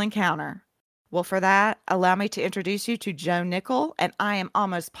people encounter? Well, for that, allow me to introduce you to Joe Nickell, and I am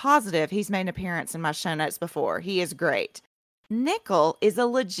almost positive he's made an appearance in my show notes before. He is great. Nickell is a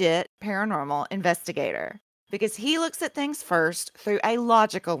legit paranormal investigator because he looks at things first through a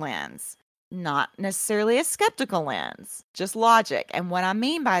logical lens, not necessarily a skeptical lens, just logic. And what I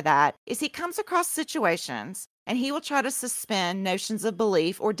mean by that is he comes across situations and he will try to suspend notions of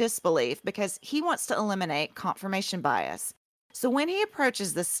belief or disbelief because he wants to eliminate confirmation bias. So when he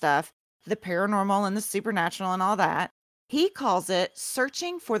approaches this stuff, the paranormal and the supernatural and all that, he calls it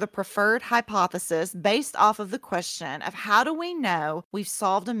searching for the preferred hypothesis based off of the question of how do we know we've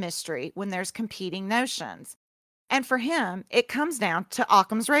solved a mystery when there's competing notions? And for him, it comes down to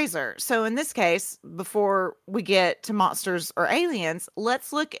Occam's razor. So in this case, before we get to monsters or aliens,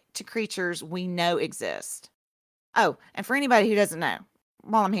 let's look to creatures we know exist. Oh, and for anybody who doesn't know,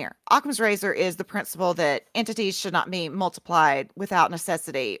 while I'm here, Occam's razor is the principle that entities should not be multiplied without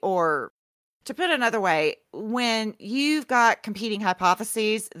necessity, or to put it another way, when you've got competing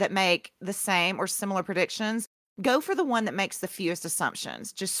hypotheses that make the same or similar predictions, go for the one that makes the fewest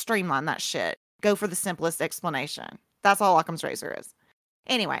assumptions. Just streamline that shit. Go for the simplest explanation. That's all Occam's razor is.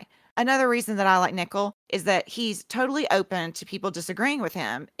 Anyway, another reason that I like Nickell is that he's totally open to people disagreeing with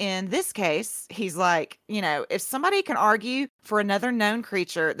him. In this case, he's like, if somebody can argue for another known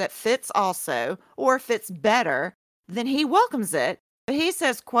creature that fits also or fits better, then he welcomes it. But he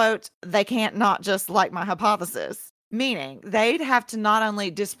says, quote, they can't not just like my hypothesis, meaning they'd have to not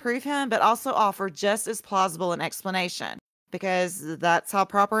only disprove him, but also offer just as plausible an explanation, because that's how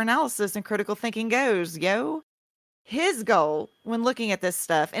proper analysis and critical thinking goes, yo. His goal when looking at this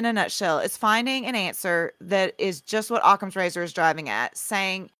stuff, in a nutshell, is finding an answer that is just what Occam's razor is driving at,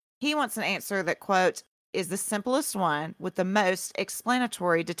 saying he wants an answer that, quote, is the simplest one with the most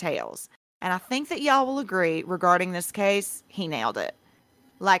explanatory details. And I think that y'all will agree regarding this case, he nailed it.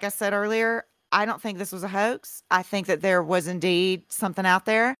 Like I said earlier, I don't think this was a hoax. I think that there was indeed something out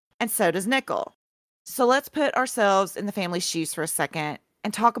there, and so does Nickell. So let's put ourselves in the family's shoes for a second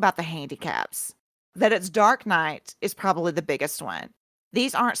and talk about the handicaps. That it's dark night is probably the biggest one.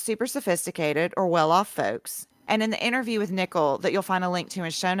 These aren't super sophisticated or well-off folks. And in the interview with Nickell that you'll find a link to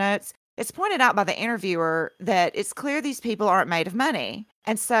in show notes, it's pointed out by the interviewer that it's clear these people aren't made of money.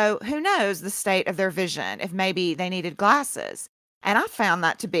 And so who knows the state of their vision, if maybe they needed glasses. And I found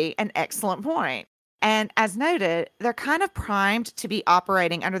that to be an excellent point. And as noted, they're kind of primed to be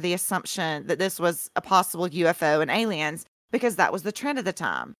operating under the assumption that this was a possible UFO and aliens because that was the trend at the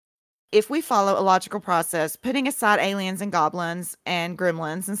time. If we follow a logical process, putting aside aliens and goblins and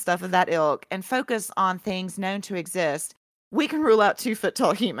gremlins and stuff of that ilk and focus on things known to exist, we can rule out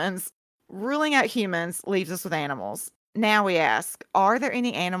 2-foot-tall humans. Ruling out humans leaves us with animals. Now we ask, are there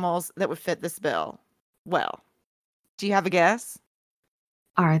any animals that would fit this bill? Well, do you have a guess?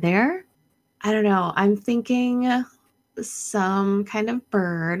 Are there? I don't know. I'm thinking some kind of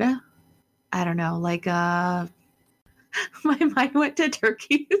bird. I don't know, like my mind went to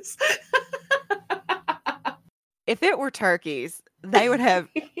turkeys. If it were turkeys, they would have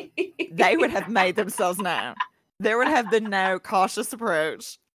made themselves known. There would have been no cautious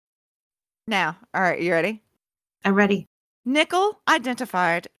approach. Now, all right, you ready? I'm ready. Nickell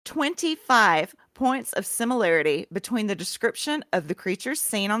identified 25 points of similarity between the description of the creatures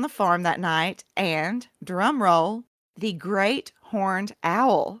seen on the farm that night and, drum roll, the great horned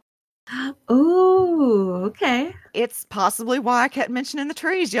owl. Ooh, okay. It's possibly why I kept mentioning the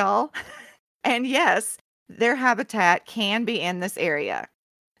trees, y'all. And yes, their habitat can be in this area.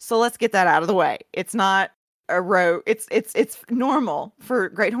 So let's get that out of the way. It's not a rogue. It's normal for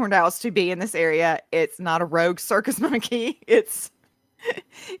great horned owls to be in this area. It's not a rogue circus monkey. It's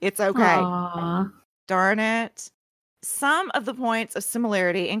okay. Aww. Darn it. Some of the points of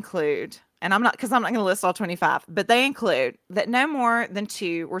similarity include, and I'm not going to list all 25, but they include that no more than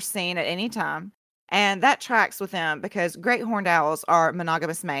two were seen at any time. And that tracks with them because great horned owls are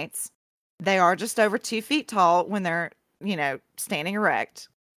monogamous mates. They are just over 2 feet tall when they're, standing erect.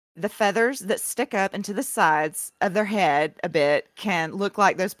 The feathers that stick up into the sides of their head a bit can look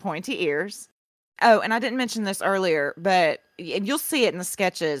like those pointy ears. Oh, and I didn't mention this earlier, but and you'll see it in the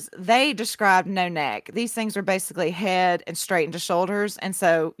sketches. They described no neck. These things are basically head and straight into shoulders. And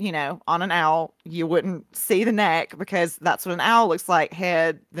so, on an owl, you wouldn't see the neck because that's what an owl looks like,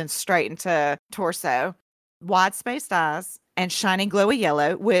 head, then straight into torso. Wide spaced eyes and shiny glowy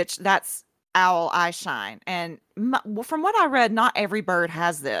yellow, which that's owl eye shine. And from what I read, not every bird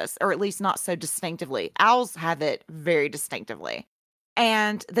has this, or at least not so distinctively. Owls have it very distinctively.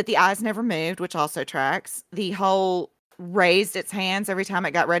 And that the eyes never moved, which also tracks. The whole raised its hands every time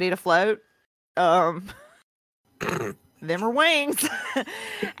it got ready to float. Them are wings.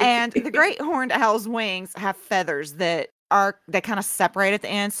 And the great horned owl's wings have feathers that they kind of separate at the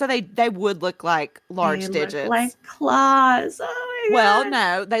end. So they would look like large digits. Look like claws. Oh my Well, God.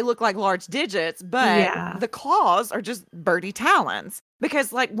 no, they look like large digits, but the claws are just birdie talons.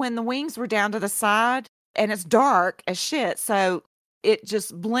 Because like when the wings were down to the side and it's dark as shit, so it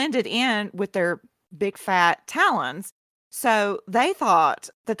just blended in with their big fat talons. So they thought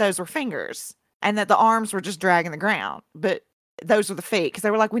that those were fingers and that the arms were just dragging the ground. But those were the feet because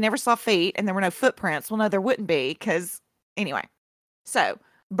they were like, we never saw feet and there were no footprints. Well, no, there wouldn't be because anyway. So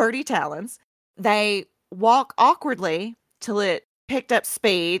birdie talons, they walk awkwardly till it picked up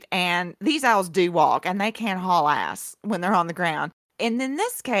speed. And these owls do walk and they can haul ass when they're on the ground. And in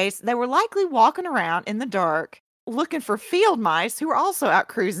this case, they were likely walking around in the dark looking for field mice who were also out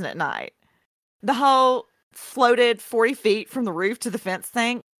cruising at night. The whole floated 40 feet from the roof to the fence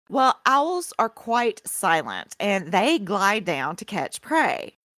thing. Well, owls are quite silent and they glide down to catch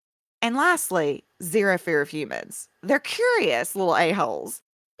prey. And lastly, zero fear of humans. They're curious little a-holes.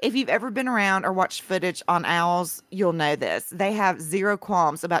 If you've ever been around or watched footage on owls, you'll know this. They have zero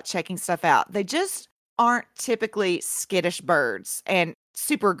qualms about checking stuff out. They just aren't typically skittish birds and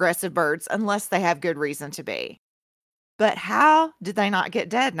super aggressive birds unless they have good reason to be. But how did they not get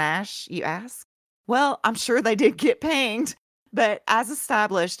dead, Nash, you ask? Well, I'm sure they did get pinged, but as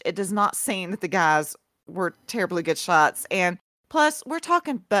established, it does not seem that the guys were terribly good shots. And plus, we're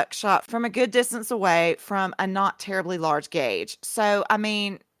talking buckshot from a good distance away from a not terribly large gauge. So, I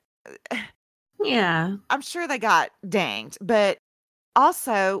mean, yeah, I'm sure they got dinged, but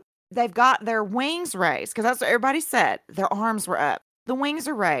also they've got their wings raised because that's what everybody said. Their arms were up. The wings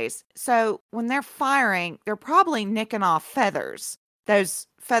are raised. So when they're firing, they're probably nicking off feathers. Those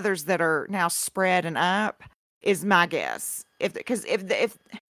feathers that are now spread and up is my guess.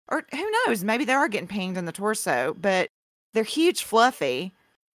 Or who knows, maybe they are getting pinged in the torso, but they're huge, fluffy,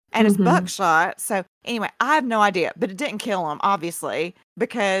 and it's buckshot. So anyway, I have no idea, but it didn't kill them, obviously,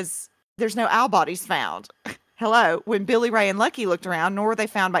 because there's no owl bodies found. Hello, when Billy Ray and Lucky looked around, nor were they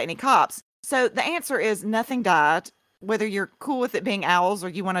found by any cops. So the answer is nothing died. Whether you're cool with it being owls or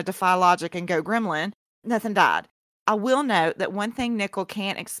you want to defy logic and go gremlin, nothing died. I will note that one thing Nickel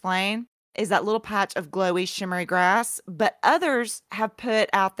can't explain is that little patch of glowy, shimmery grass, but others have put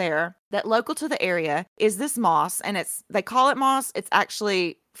out there that local to the area is this moss, and they call it moss. It's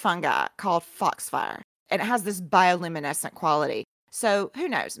actually fungi called foxfire, and it has this bioluminescent quality. So who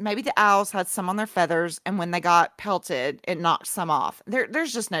knows? Maybe the owls had some on their feathers, and when they got pelted, it knocked some off.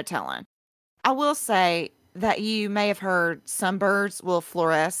 There's just no telling. I will say that you may have heard some birds will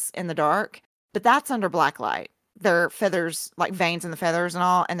fluoresce in the dark, but that's under black light. Their feathers, like veins in the feathers and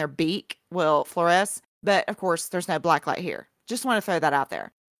all, and their beak will fluoresce. But of course, there's no black light here. Just want to throw that out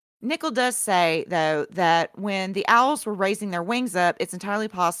there. Nickel does say, though, that when the owls were raising their wings up, it's entirely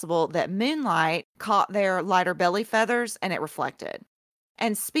possible that moonlight caught their lighter belly feathers and it reflected.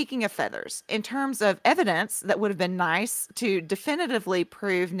 And speaking of feathers, in terms of evidence that would have been nice to definitively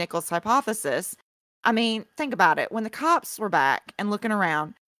prove Nickel's hypothesis, I mean, think about it. When the cops were back and looking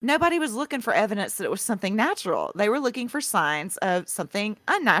around, nobody was looking for evidence that it was something natural. They were looking for signs of something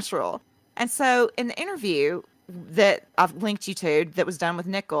unnatural. And so in the interview that I've linked you to that was done with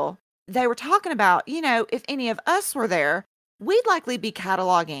Nickel, they were talking about, if any of us were there, we'd likely be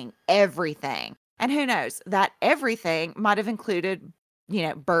cataloging everything. And who knows, that everything might have included,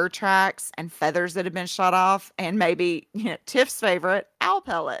 bird tracks and feathers that had been shot off, and maybe, Tiff's favorite, owl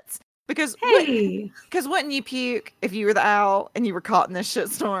pellets. Because wouldn't you puke if you were the owl and you were caught in this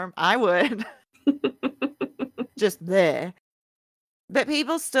shitstorm? I would. Just there. But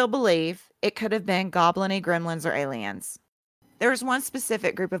people still believe it could have been goblin-y gremlins or aliens. There's one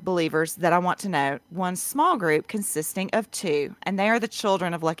specific group of believers that I want to note, one small group consisting of two, and they are the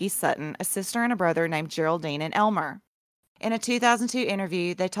children of Lucky Sutton, a sister and a brother named Geraldine and Elmer. In a 2002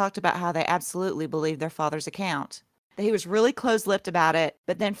 interview, they talked about how they absolutely believed their father's account. That he was really close-lipped about it,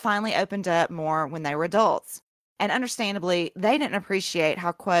 but then finally opened up more when they were adults. And understandably, they didn't appreciate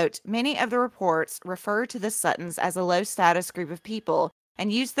how, quote, many of the reports referred to the Suttons as a low-status group of people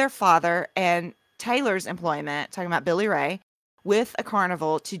and used their father and Taylor's employment, talking about Billy Ray, with a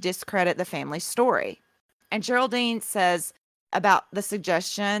carnival to discredit the family's story. And Geraldine says about the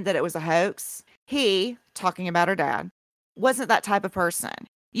suggestion that it was a hoax, he, talking about her dad, wasn't that type of person.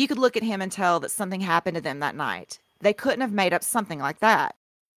 You could look at him and tell that something happened to them that night. They couldn't have made up something like that.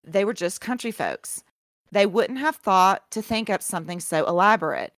 They were just country folks. They wouldn't have thought to think up something so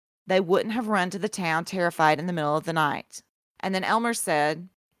elaborate. They wouldn't have run to the town terrified in the middle of the night. And then Elmer said,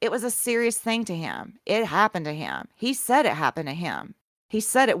 it was a serious thing to him. It happened to him. He said it happened to him. He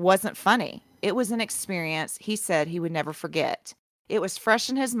said it wasn't funny. It was an experience he said he would never forget. It was fresh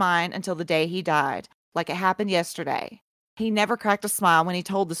in his mind until the day he died, like it happened yesterday. He never cracked a smile when he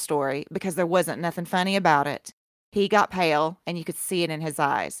told the story because there wasn't nothing funny about it. He got pale, and you could see it in his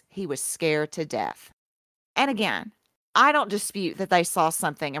eyes. He was scared to death. And again, I don't dispute that they saw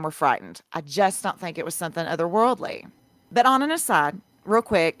something and were frightened. I just don't think it was something otherworldly. But on an aside, real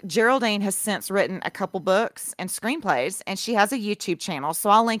quick, Geraldine has since written a couple books and screenplays, and she has a YouTube channel, so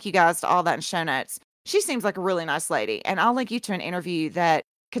I'll link you guys to all that in show notes. She seems like a really nice lady, and I'll link you to an interview that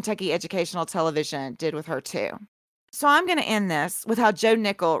Kentucky Educational Television did with her too. So I'm going to end this with how Joe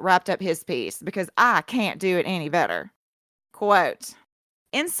Nickel wrapped up his piece, because I can't do it any better. Quote,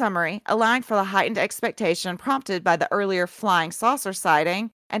 in summary, allowing for the heightened expectation prompted by the earlier flying saucer sighting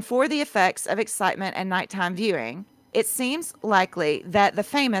and for the effects of excitement and nighttime viewing, it seems likely that the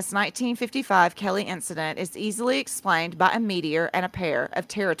famous 1955 Kelly incident is easily explained by a meteor and a pair of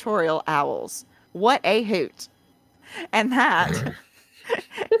territorial owls. What a hoot. And that...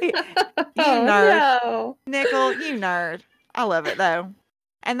 you nerd. No. Nickel, you nerd. I love it, though.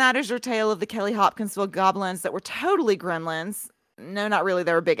 And that is your tale of the Kelly Hopkinsville goblins that were totally gremlins. No, not really.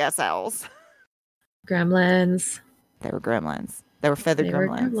 They were big-ass owls. Gremlins. They were gremlins. They were feathered They were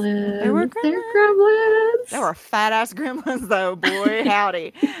gremlins. gremlins. They were gremlins. They're gremlins. They were fat-ass gremlins, though. Boy,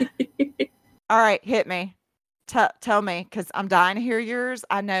 howdy. All right, hit me. Tell me, because I'm dying to hear yours.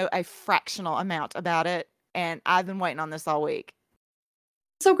 I know a fractional amount about it, and I've been waiting on this all week.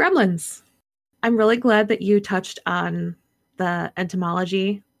 So gremlins. I'm really glad that you touched on the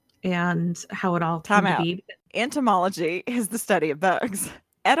entomology and how it all came to be. Entomology is the study of bugs.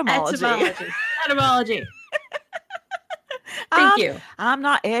 Etymology. Etymology. Thank you. I'm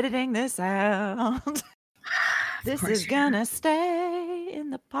not editing this out. This is gonna stay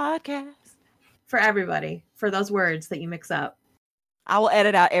in the podcast. For everybody, for those words that you mix up. I will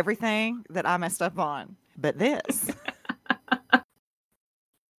edit out everything that I messed up on. But this.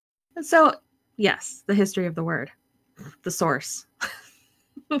 So, yes, the history of the word, the source.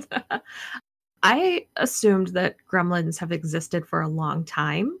 I assumed that gremlins have existed for a long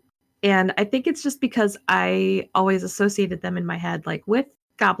time. And I think it's just because I always associated them in my head like with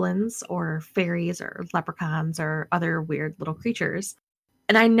goblins or fairies or leprechauns or other weird little creatures.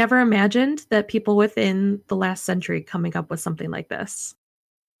 And I never imagined that people within the last century coming up with something like this.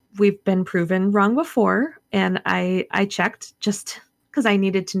 We've been proven wrong before, and I checked just because I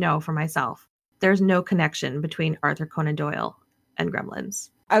needed to know for myself. There's no connection between Arthur Conan Doyle and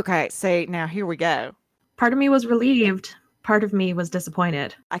gremlins. Okay, see, now here we go. Part of me was relieved. Part of me was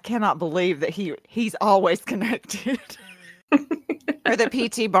disappointed. I cannot believe that he's always connected. Or the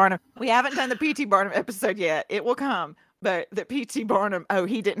P.T. Barnum. We haven't done the P.T. Barnum episode yet. It will come. But the P.T. Barnum, oh,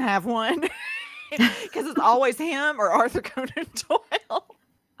 he didn't have one? Because it's always him or Arthur Conan Doyle.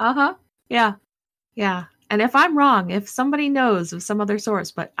 Uh-huh. Yeah. Yeah. And if I'm wrong, if somebody knows of some other source,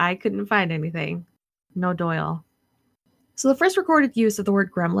 but I couldn't find anything, no Doyle. So the first recorded use of the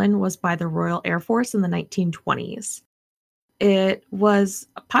word gremlin was by the Royal Air Force in the 1920s. It was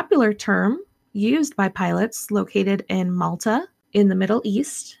a popular term used by pilots located in Malta, in the Middle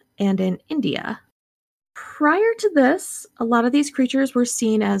East, and in India. Prior to this, a lot of these creatures were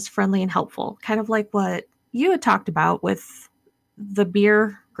seen as friendly and helpful, kind of like what you had talked about with the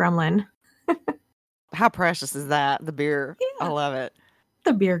beer gremlin. How precious is that? The beer. Yeah. I love it.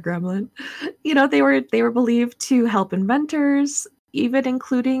 The beer gremlin. You know, they were believed to help inventors, even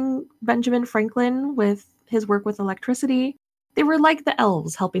including Benjamin Franklin with his work with electricity. They were like the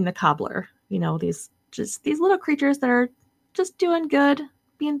elves helping the cobbler. You know, these little creatures that are just doing good,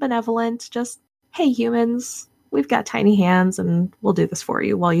 being benevolent, just, hey, humans, we've got tiny hands and we'll do this for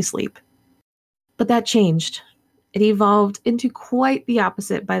you while you sleep. But that changed It evolved into quite the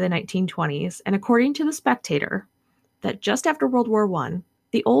opposite by the 1920s, and according to The Spectator, that just after World War I,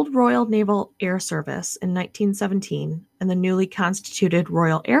 the old Royal Naval Air Service in 1917 and the newly constituted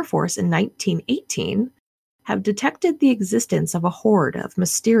Royal Air Force in 1918 have detected the existence of a horde of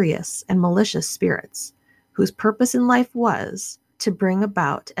mysterious and malicious spirits whose purpose in life was to bring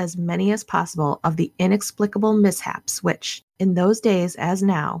about as many as possible of the inexplicable mishaps which, in those days as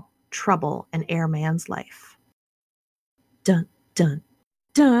now, trouble an airman's life. Dun, dun,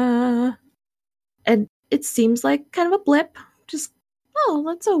 dun. And it seems like kind of a blip. Just, oh,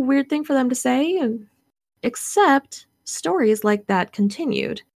 that's a weird thing for them to say. And except stories like that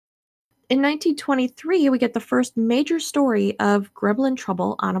continued. In 1923, we get the first major story of gremlin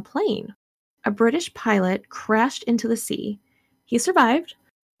trouble on a plane. A British pilot crashed into the sea. He survived,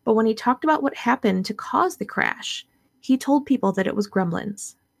 but when he talked about what happened to cause the crash, he told people that it was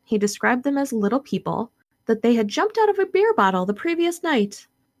gremlins. He described them as little people, that they had jumped out of a beer bottle the previous night.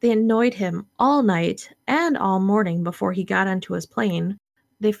 They annoyed him all night and all morning before he got onto his plane.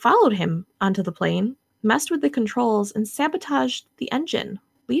 They followed him onto the plane, messed with the controls, and sabotaged the engine,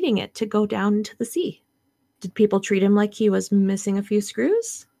 leading it to go down into the sea. Did people treat him like he was missing a few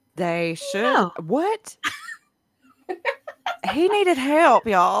screws? They should. No. What? He needed help,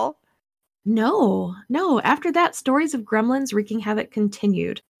 y'all. No. After that, stories of gremlins wreaking havoc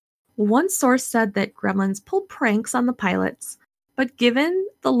continued. One source said that gremlins pulled pranks on the pilots, but given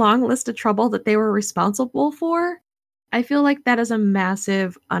the long list of trouble that they were responsible for, I feel like that is a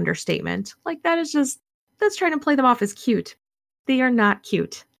massive understatement. Like, that's trying to play them off as cute. They are not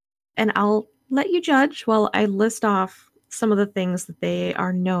cute. And I'll let you judge while I list off some of the things that they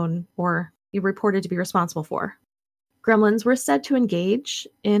are known or reported to be responsible for. Gremlins were said to engage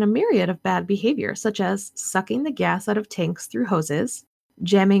in a myriad of bad behavior, such as sucking the gas out of tanks through hoses,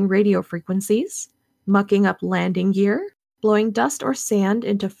 jamming radio frequencies, mucking up landing gear, blowing dust or sand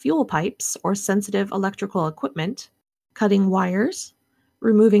into fuel pipes or sensitive electrical equipment, cutting wires,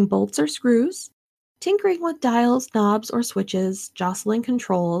 removing bolts or screws, tinkering with dials, knobs, or switches, jostling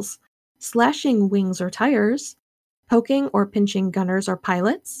controls, slashing wings or tires, poking or pinching gunners or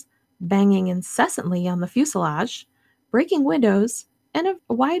pilots, banging incessantly on the fuselage, breaking windows, and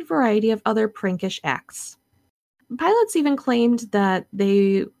a wide variety of other prankish acts. Pilots even claimed that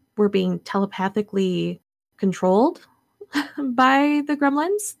they were being telepathically controlled by the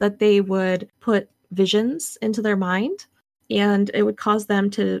gremlins, that they would put visions into their mind, and it would cause them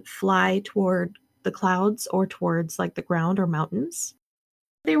to fly toward the clouds or towards like the ground or mountains.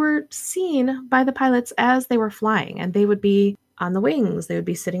 They were seen by the pilots as they were flying, and they would be on the wings, they would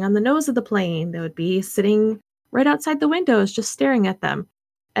be sitting on the nose of the plane, they would be sitting right outside the windows just staring at them.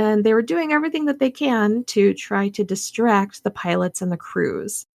 And they were doing everything that they can to try to distract the pilots and the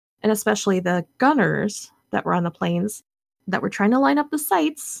crews, and especially the gunners that were on the planes that were trying to line up the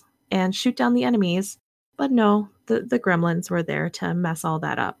sights and shoot down the enemies. But no, the gremlins were there to mess all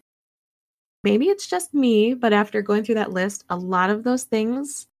that up. Maybe it's just me, but after going through that list, a lot of those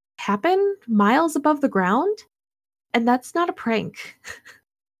things happen miles above the ground, and that's not a prank.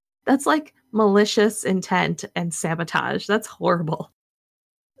 That's like malicious intent and sabotage. That's horrible.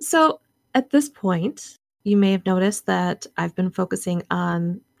 So at this point, you may have noticed that I've been focusing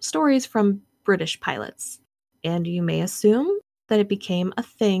on stories from British pilots, and you may assume that it became a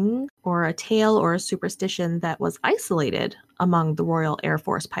thing or a tale or a superstition that was isolated among the Royal Air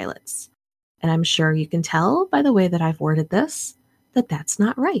Force pilots. And I'm sure you can tell by the way that I've worded this that that's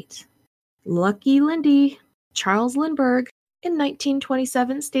not right. Lucky Lindy, Charles Lindbergh, in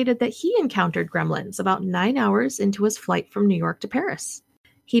 1927 stated that he encountered gremlins about 9 hours into his flight from New York to Paris.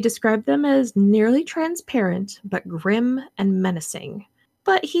 He described them as nearly transparent, but grim and menacing.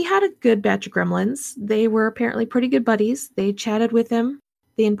 But he had a good batch of gremlins. They were apparently pretty good buddies. They chatted with him.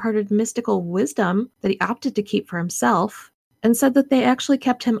 They imparted mystical wisdom that he opted to keep for himself, and said that they actually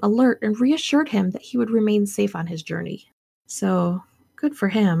kept him alert and reassured him that he would remain safe on his journey. So, good for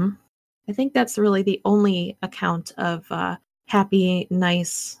him. I think that's really the only account of happy,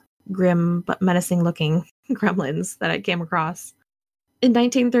 nice, grim, but menacing-looking gremlins that I came across. In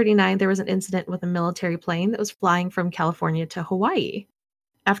 1939, there was an incident with a military plane that was flying from California to Hawaii.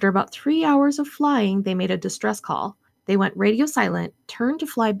 After about 3 hours of flying, they made a distress call. They went radio silent, turned to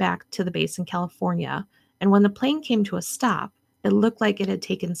fly back to the base in California, and when the plane came to a stop, it looked like it had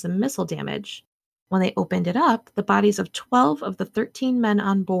taken some missile damage. When they opened it up, the bodies of 12 of the 13 men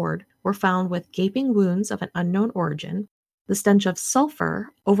on board were found with gaping wounds of an unknown origin. The stench of sulfur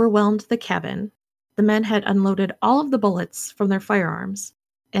overwhelmed the cabin. The men had unloaded all of the bullets from their firearms,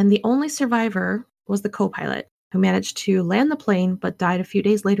 and the only survivor was the co-pilot. who managed to land the plane but died a few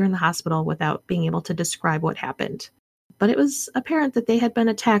days later in the hospital without being able to describe what happened. But it was apparent that they had been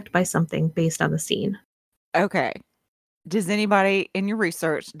attacked by something based on the scene. Okay. Does anybody in your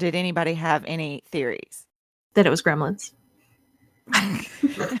research, did anybody have any theories? That it was gremlins.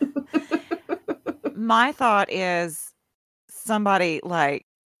 My thought is somebody like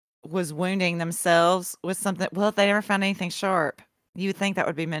was wounding themselves with something. Well, if they never found anything sharp, you would think that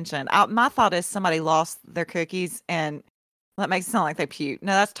would be mentioned. My thought is somebody lost their cookies, and that makes it sound like they puked.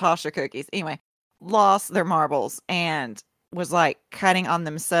 No, that's Tasha cookies. Anyway, lost their marbles and was like cutting on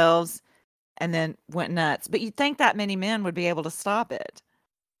themselves and then went nuts. But you'd think that many men would be able to stop it,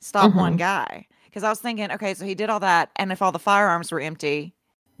 stop one guy. Because I was thinking, okay, so he did all that, and if all the firearms were empty,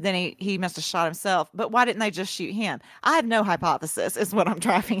 then he must have shot himself. But why didn't they just shoot him? I have no hypothesis, is what I'm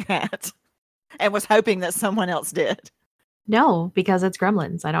driving at, and was hoping that someone else did. No, because it's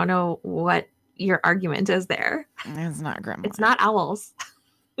gremlins. I don't know what your argument is there. It's not gremlins. It's not owls.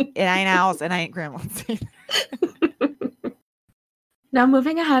 It ain't owls. It ain't gremlins. Now,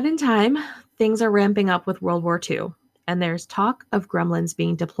 moving ahead in time, things are ramping up with World War II, and there's talk of gremlins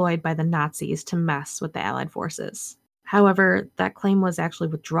being deployed by the Nazis to mess with the Allied forces. However, that claim was actually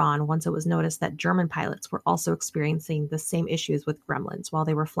withdrawn once it was noticed that German pilots were also experiencing the same issues with gremlins while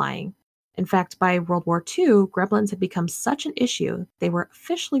they were flying. In fact, by World War II, gremlins had become such an issue, they were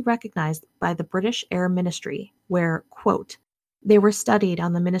officially recognized by the British Air Ministry, where, quote, they were studied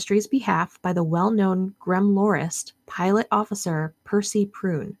on the ministry's behalf by the well-known gremlorist pilot officer Percy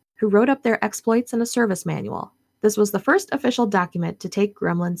Prune, who wrote up their exploits in a service manual. This was the first official document to take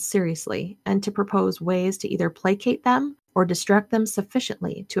gremlins seriously and to propose ways to either placate them or distract them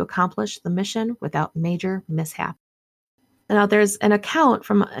sufficiently to accomplish the mission without major mishap. Now, there's an account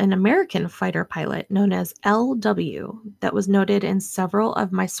from an American fighter pilot known as L.W. that was noted in several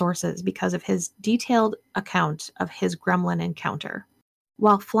of my sources because of his detailed account of his gremlin encounter.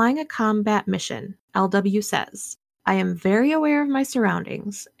 While flying a combat mission, L.W. says, I am very aware of my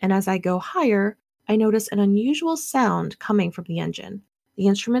surroundings, and as I go higher, I notice an unusual sound coming from the engine. The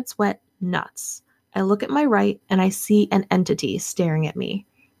instruments went nuts. I look at my right, and I see an entity staring at me.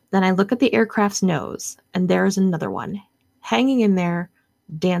 Then I look at the aircraft's nose, and there's another one. Hanging in there,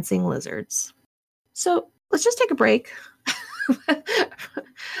 dancing lizards. So let's just take a break.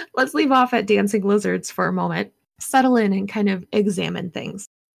 Let's leave off at dancing lizards for a moment, settle in and kind of examine things.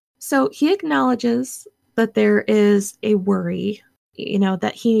 So he acknowledges that there is a worry,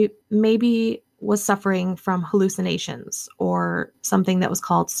 that he maybe was suffering from hallucinations or something that was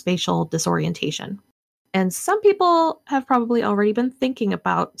called spatial disorientation. And some people have probably already been thinking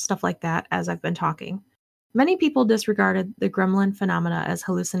about stuff like that as I've been talking. Many people disregarded the gremlin phenomena as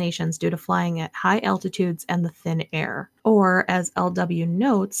hallucinations due to flying at high altitudes and the thin air, or as LW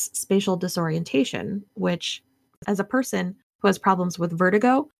notes, spatial disorientation, which, as a person who has problems with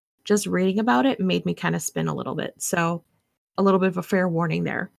vertigo, just reading about it made me kind of spin a little bit. So a little bit of a fair warning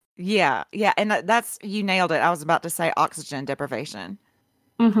there. Yeah. And that's, you nailed it. I was about to say oxygen deprivation.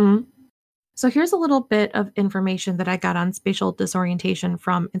 So here's a little bit of information that I got on spatial disorientation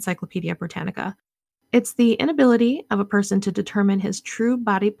from Encyclopedia Britannica. It's the inability of a person to determine his true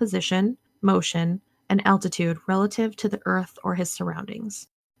body position, motion, and altitude relative to the Earth or his surroundings.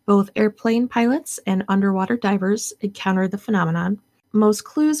 Both airplane pilots and underwater divers encounter the phenomenon. Most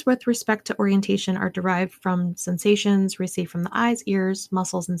clues with respect to orientation are derived from sensations received from the eyes, ears,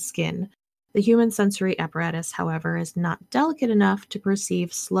 muscles, and skin. The human sensory apparatus, however, is not delicate enough to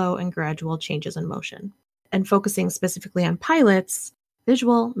perceive slow and gradual changes in motion. And focusing specifically on pilots,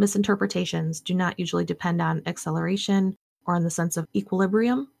 visual misinterpretations do not usually depend on acceleration or on the sense of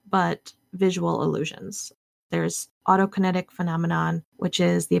equilibrium, but visual illusions. There's autokinetic phenomenon, which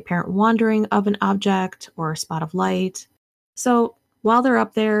is the apparent wandering of an object or a spot of light. So while they're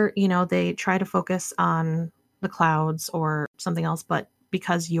up there, they try to focus on the clouds or something else, but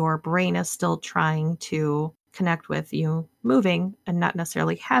because your brain is still trying to connect with you moving and not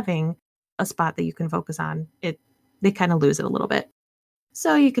necessarily having a spot that you can focus on, they kind of lose it a little bit.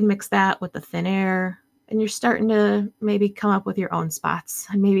 So you can mix that with the thin air, and you're starting to maybe come up with your own spots.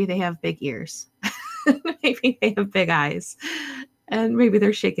 And maybe they have big ears. Maybe they have big eyes. And maybe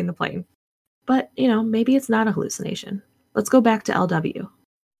they're shaking the plane. But, maybe it's not a hallucination. Let's go back to LW.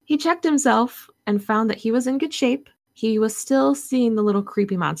 He checked himself and found that he was in good shape. He was still seeing the little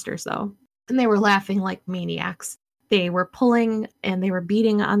creepy monsters, though. And they were laughing like maniacs. They were pulling and they were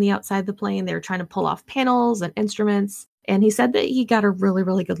beating on the outside of the plane. They were trying to pull off panels and instruments. And he said that he got a really,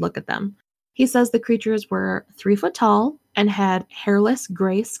 really good look at them. He says the creatures were 3 foot tall and had hairless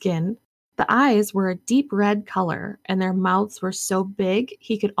gray skin. The eyes were a deep red color, and their mouths were so big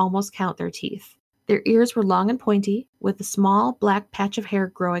he could almost count their teeth. Their ears were long and pointy, with a small black patch of hair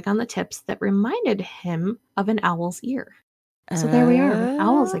growing on the tips that reminded him of an owl's ear. So there we are with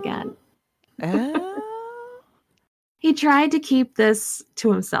owls again. Oh. He tried to keep this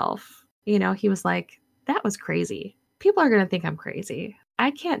to himself. He was like, that was crazy. People are going to think I'm crazy.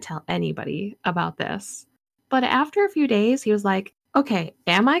 I can't tell anybody about this. But after a few days, he was like, okay,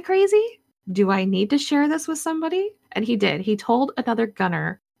 am I crazy? Do I need to share this with somebody? And he did. He told another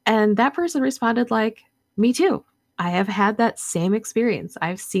gunner, and that person responded like, me too. I have had that same experience.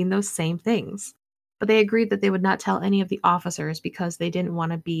 I've seen those same things. But they agreed that they would not tell any of the officers because they didn't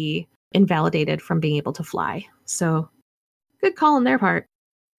want to be invalidated from being able to fly. So good call on their part.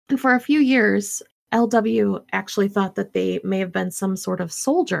 And for a few years, LW actually thought that they may have been some sort of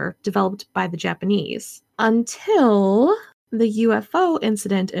soldier developed by the Japanese until the UFO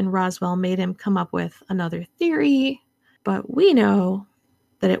incident in Roswell made him come up with another theory. But we know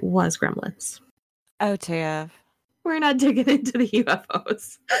that it was gremlins. Oh, Tiff. We're not digging into the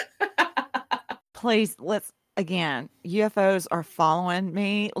UFOs. Please, let's, again, UFOs are following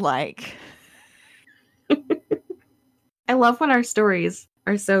me like... I love when our stories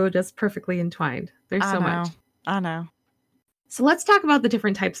are so just perfectly entwined. There's so much. I know. So let's talk about the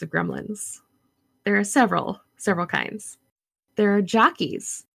different types of gremlins. There are several kinds. There are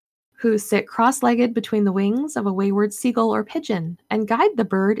jockeys, who sit cross-legged between the wings of a wayward seagull or pigeon and guide the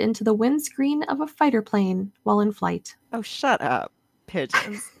bird into the windscreen of a fighter plane while in flight. Oh, shut up,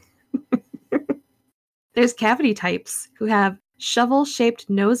 pigeons. There's cavity types who have shovel-shaped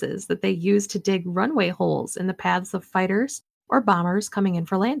noses that they use to dig runway holes in the paths of fighters or bombers coming in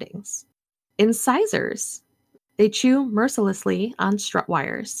for landings. Incisors. They chew mercilessly on strut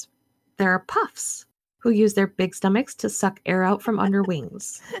wires. There are puffs, who use their big stomachs to suck air out from under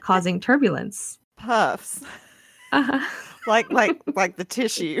wings, causing turbulence. Puffs. Uh-huh. like the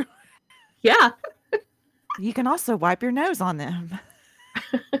tissue. Yeah. You can also wipe your nose on them.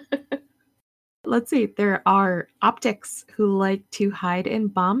 Let's see. There are optics who like to hide in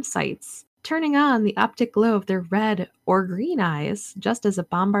bomb sites, turning on the optic glow of their red or green eyes, just as a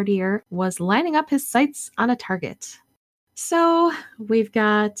bombardier was lining up his sights on a target. So we've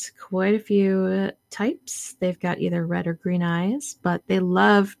got quite a few types. They've got either red or green eyes, but they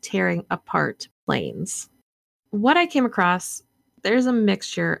love tearing apart planes. What I came across, there's a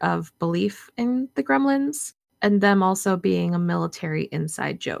mixture of belief in the gremlins and them also being a military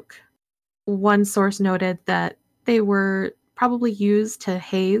inside joke. One source noted that they were probably used to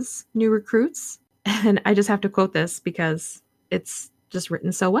haze new recruits. And I just have to quote this because it's just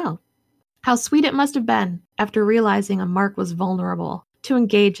written so well. How sweet it must have been, after realizing a mark was vulnerable, to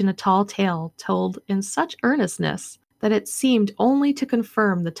engage in a tall tale told in such earnestness that it seemed only to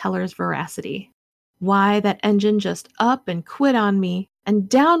confirm the teller's veracity. Why, that engine just up and quit on me, and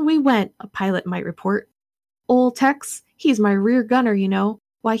down we went, a pilot might report. Old Tex, he's my rear gunner, you know.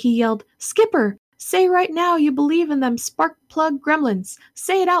 Why, he yelled, "Skipper, say right now you believe in them spark plug gremlins.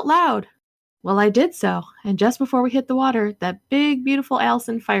 Say it out loud." Well, I did so, and just before we hit the water, that big, beautiful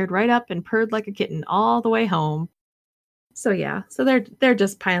Allison fired right up and purred like a kitten all the way home. So yeah, so they're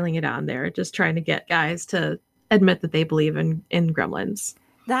just piling it on there, just trying to get guys to admit that they believe in gremlins.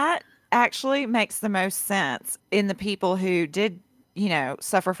 That actually makes the most sense in the people who did,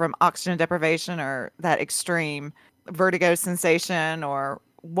 suffer from oxygen deprivation or that extreme vertigo sensation or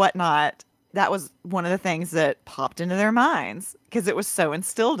whatnot. That was one of the things that popped into their minds because it was so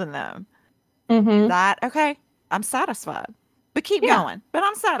instilled in them. Mm-hmm. Okay, I'm satisfied. But keep going. But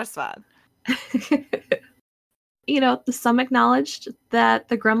I'm satisfied. Some acknowledged that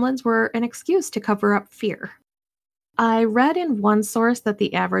the gremlins were an excuse to cover up fear. I read in one source that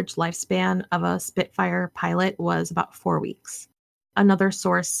the average lifespan of a Spitfire pilot was about 4 weeks. Another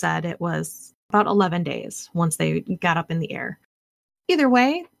source said it was about 11 days once they got up in the air. Either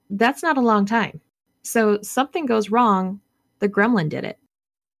way, that's not a long time. So something goes wrong, the gremlin did it.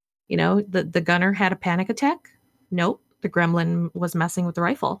 The gunner had a panic attack? Nope, the gremlin was messing with the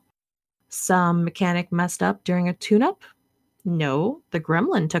rifle. Some mechanic messed up during a tune-up? No, the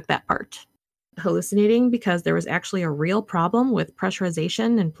gremlin took that part. Hallucinating because there was actually a real problem with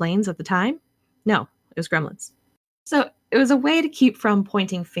pressurization in planes at the time? No, it was gremlins. So it was a way to keep from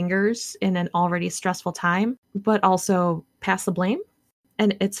pointing fingers in an already stressful time, but also pass the blame.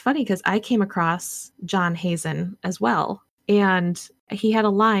 And it's funny because I came across John Hazen as well. And he had a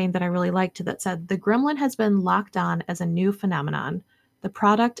line that I really liked that said, "The gremlin has been locked on as a new phenomenon, the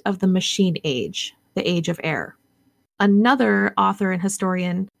product of the machine age, the age of air." Another author and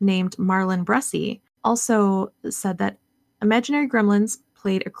historian named Marlon Bressi also said that imaginary gremlins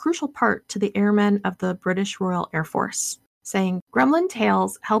played a crucial part to the airmen of the British Royal Air Force. saying Gremlin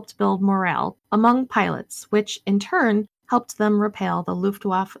tales helped build morale among pilots, which in turn helped them repel the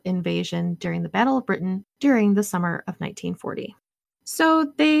Luftwaffe invasion during the Battle of Britain during the summer of 1940.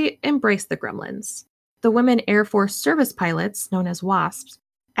 So they embraced the Gremlins. The women Air Force service pilots, known as WASPs,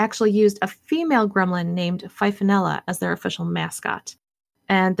 actually used a female gremlin named Fifinella as their official mascot.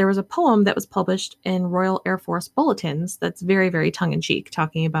 And there was a poem that was published in Royal Air Force bulletins that's very, very tongue-in-cheek,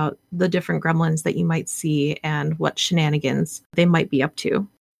 talking about the different gremlins that you might see and what shenanigans they might be up to.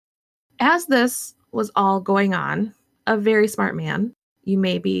 As this was all going on, a very smart man, you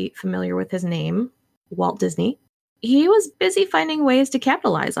may be familiar with his name, Walt Disney, he was busy finding ways to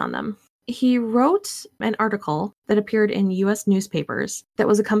capitalize on them. He wrote an article that appeared in U.S. newspapers that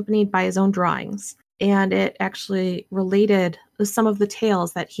was accompanied by his own drawings, and it actually related some of the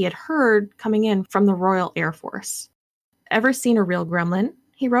tales that he had heard coming in from the Royal Air Force. Ever seen a real gremlin?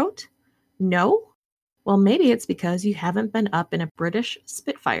 He wrote. No? Well, maybe it's because you haven't been up in a British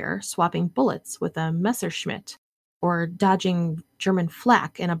Spitfire swapping bullets with a Messerschmitt or dodging German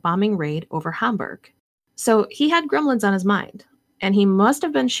flak in a bombing raid over Hamburg. So he had gremlins on his mind, and he must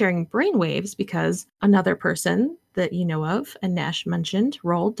have been sharing brainwaves because another person that you know of, and Nash mentioned,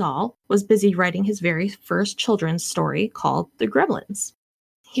 Roald Dahl, was busy writing his very first children's story called The Gremlins.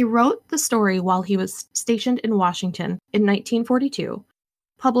 He wrote the story while he was stationed in Washington in 1942,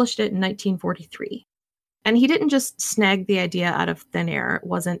 published it in 1943. And he didn't just snag the idea out of thin air. It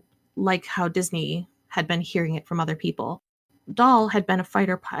wasn't like how Disney had been hearing it from other people. Dahl had been a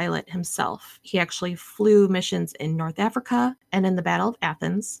fighter pilot himself. He actually flew missions in North Africa and in the Battle of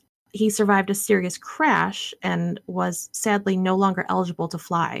Athens. He survived a serious crash and was sadly no longer eligible to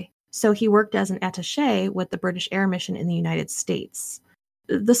fly. So he worked as an attaché with the British Air Mission in the United States.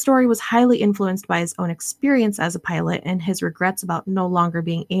 The story was highly influenced by his own experience as a pilot and his regrets about no longer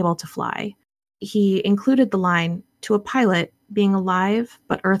being able to fly. He included the line, "To a pilot, being alive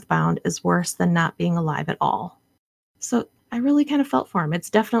but earthbound is worse than not being alive at all." So I really kind of felt for him. It's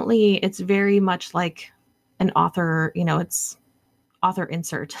very much like an author, it's author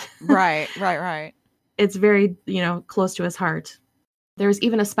insert. Right. It's very, close to his heart. There's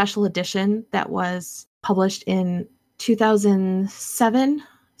even a special edition that was published in 2007.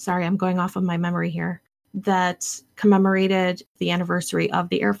 Sorry, I'm going off of my memory here. That commemorated the anniversary of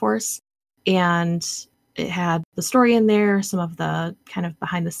the Air Force. And it had the story in there, some of the kind of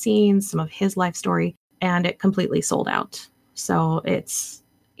behind the scenes, some of his life story, and it completely sold out. So it's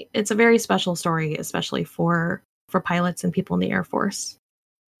a very special story, especially for pilots and people in the Air Force.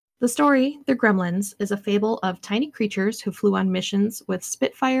 The story, The Gremlins, is a fable of tiny creatures who flew on missions with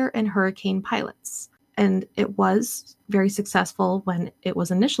Spitfire and Hurricane pilots. And it was very successful when it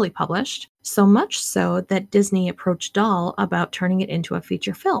was initially published, so much so that Disney approached Dahl about turning it into a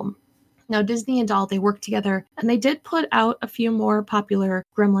feature film. Now, Disney and Dahl, they worked together, and they did put out a few more popular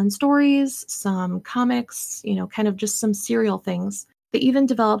Gremlin stories, some comics, kind of just some serial things. They even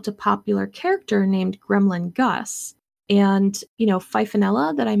developed a popular character named Gremlin Gus. And,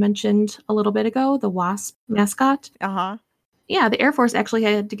 Fifinella that I mentioned a little bit ago, the WASP mascot. Uh-huh. Yeah, the Air Force actually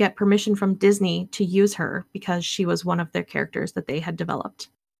had to get permission from Disney to use her because she was one of their characters that they had developed.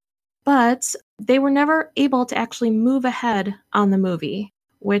 But they were never able to actually move ahead on the movie,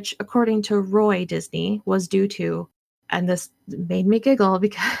 which, according to Roy Disney, was due to, and this made me giggle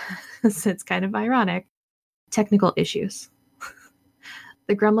because it's kind of ironic, technical issues.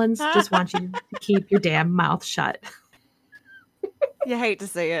 The Gremlins just want you to keep your damn mouth shut. You hate to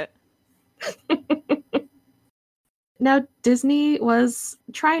see it. Now, Disney was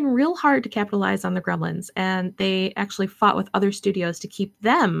trying real hard to capitalize on the Gremlins, and they actually fought with other studios to keep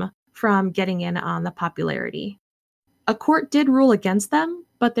them from getting in on the popularity. A court did rule against them,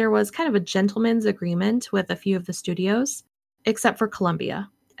 but there was kind of a gentleman's agreement with a few of the studios, except for Columbia.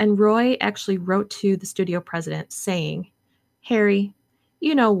 And Roy actually wrote to the studio president saying, "Harry,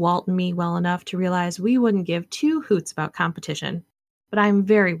 you know Walt and me well enough to realize we wouldn't give two hoots about competition. But I'm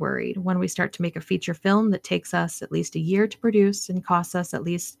very worried when we start to make a feature film that takes us at least a year to produce and costs us at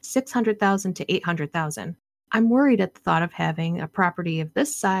least $600,000 to $800,000. I'm worried at the thought of having a property of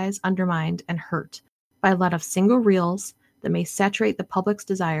this size undermined and hurt by a lot of single reels that may saturate the public's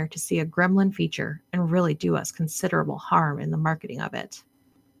desire to see a Gremlin feature and really do us considerable harm in the marketing of it."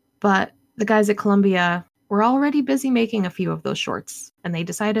 But the guys at Columbia were already busy making a few of those shorts, and they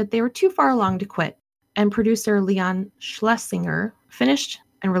decided they were too far along to quit. And producer Leon Schlesinger finished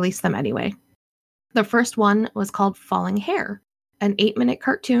and released them anyway. The first one was called Falling Hair, an 8-minute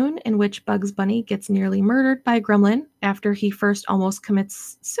cartoon in which Bugs Bunny gets nearly murdered by a gremlin after he first almost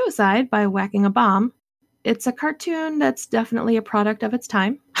commits suicide by whacking a bomb. It's a cartoon that's definitely a product of its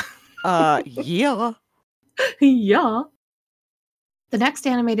time. Yeah. Yeah. The next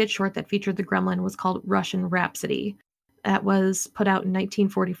animated short that featured the gremlin was called Russian Rhapsody. That was put out in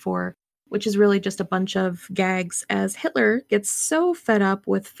 1944, which is really just a bunch of gags as Hitler gets so fed up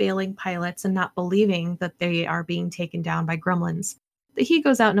with failing pilots and not believing that they are being taken down by gremlins that he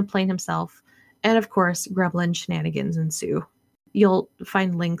goes out in a plane himself. And of course, gremlin shenanigans ensue. You'll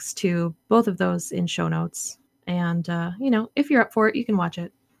find links to both of those in show notes. And, if you're up for it, you can watch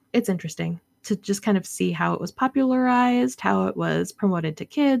it. It's interesting to just kind of see how it was popularized, how it was promoted to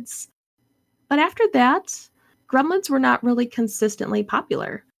kids. But after that, gremlins were not really consistently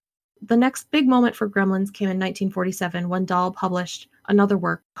popular. The next big moment for gremlins came in 1947 when Dahl published another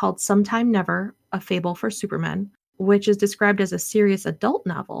work called Sometime Never, A Fable for Supermen, which is described as a serious adult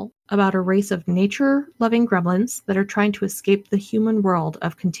novel about a race of nature-loving gremlins that are trying to escape the human world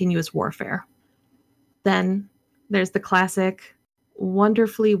of continuous warfare. Then there's the classic,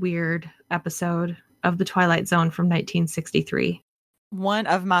 wonderfully weird episode of The Twilight Zone from 1963. One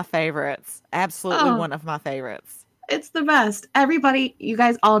of my favorites. Absolutely one of my favorites. It's the best. Everybody, you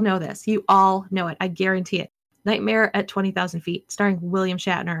guys all know this. You all know it. I guarantee it. Nightmare at 20,000 Feet, starring William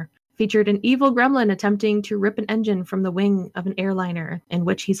Shatner, featured an evil gremlin attempting to rip an engine from the wing of an airliner in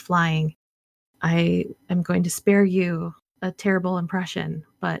which he's flying. I am going to spare you a terrible impression,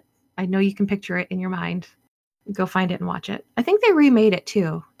 but I know you can picture it in your mind. Go find it and watch it. I think they remade it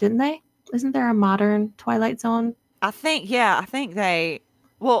too, didn't they? Isn't there a modern Twilight Zone? I think they,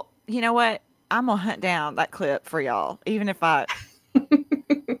 well, you know what? I'm going to hunt down that clip for y'all, even if I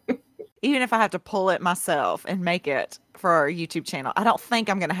have to pull it myself and make it for our YouTube channel. I don't think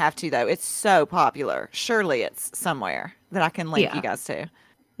I'm going to have to, though. It's so popular. Surely it's somewhere that I can link you guys to.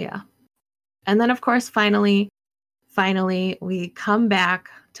 Yeah. And then, of course, finally, we come back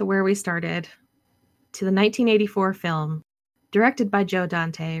to where we started, to the 1984 film, directed by Joe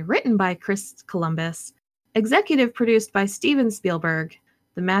Dante, written by Chris Columbus, executive produced by Steven Spielberg,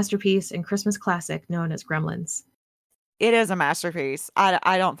 the masterpiece and Christmas classic known as Gremlins. It is a masterpiece.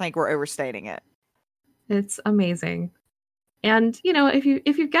 I don't think we're overstating it. It's amazing. And,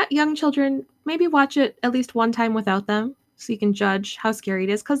 if you've got young children, maybe watch it at least one time without them so you can judge how scary it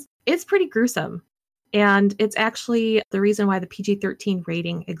is, because it's pretty gruesome. And it's actually the reason why the PG-13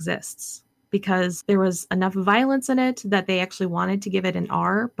 rating exists, because there was enough violence in it that they actually wanted to give it an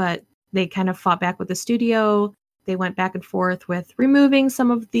R, but they kind of fought back with the studio. They went back and forth with removing some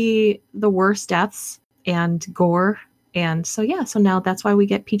of the worst deaths and gore. And so now that's why we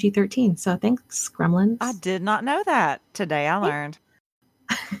get PG-13. So thanks, Gremlins. I did not know that. Today I learned.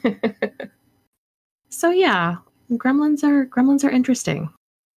 So Gremlins are interesting.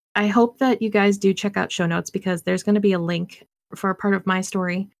 I hope that you guys do check out show notes, because there's going to be a link for a part of my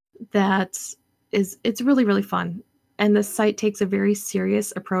story it's really, really fun. And the site takes a very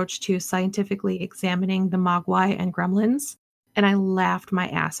serious approach to scientifically examining the Mogwai and Gremlins. And I laughed my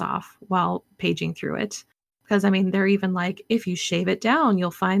ass off while paging through it. Because, they're even like, if you shave it down, you'll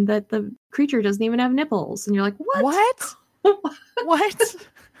find that the creature doesn't even have nipples. And you're like, what? What?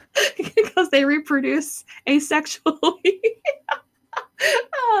 Because they reproduce asexually.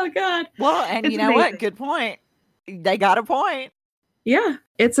 Oh, God. Well, and it's amazing. What? Good point. They got a point. Yeah,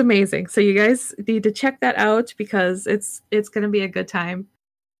 it's amazing. So you guys need to check that out, because it's going to be a good time.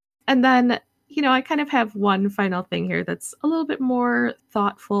 And then, I kind of have one final thing here that's a little bit more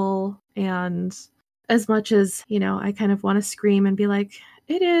thoughtful. And as much as, I kind of want to scream and be like,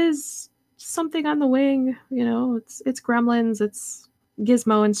 it is something on the wing, it's Gremlins, it's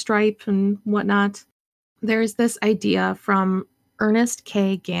Gizmo and Stripe and whatnot. There's this idea from Ernest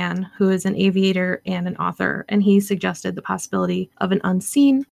K. Gann, who is an aviator and an author, and he suggested the possibility of an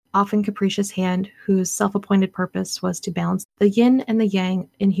unseen, often capricious hand whose self-appointed purpose was to balance the yin and the yang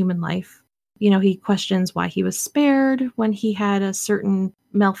in human life. He questions why he was spared when he had a certain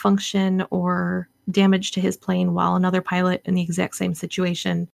malfunction or damage to his plane, while another pilot in the exact same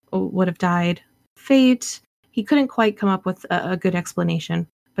situation would have died. Fate, he couldn't quite come up with a good explanation.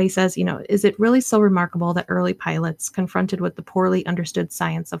 But he says, is it really so remarkable that early pilots, confronted with the poorly understood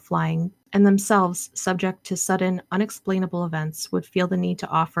science of flying and themselves subject to sudden, unexplainable events, would feel the need to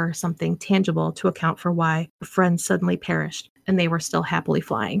offer something tangible to account for why a friend suddenly perished and they were still happily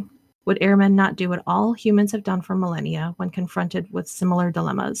flying? Would airmen not do what all humans have done for millennia when confronted with similar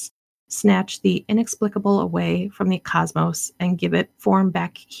dilemmas? Snatch the inexplicable away from the cosmos and give it form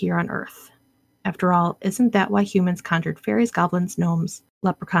back here on Earth? After all, isn't that why humans conjured fairies, goblins, gnomes,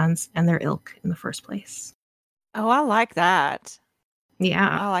 leprechauns, and their ilk in the first place? Oh, I like that.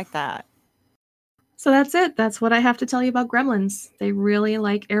 Yeah. I like that. So that's it. That's what I have to tell you about Gremlins. They really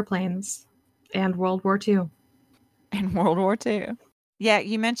like airplanes and World War II. And World War II. Yeah,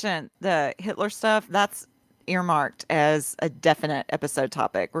 you mentioned the Hitler stuff. That's earmarked as a definite episode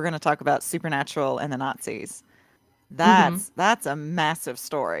topic. We're going to talk about Supernatural and the Nazis. That's a massive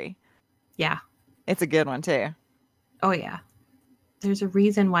story. Yeah. It's a good one too. Oh yeah. There's a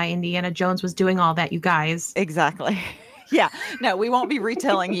reason why Indiana Jones was doing all that, you guys. Exactly. Yeah. No, we won't be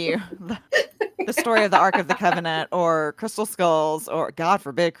retelling you the story of the Ark of the Covenant or Crystal Skulls or, God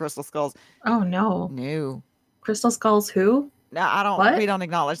forbid, Crystal Skulls. Oh no. No. Crystal Skulls who? No, I don't. What? We don't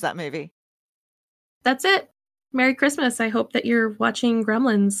acknowledge that movie. That's it. Merry Christmas. I hope that you're watching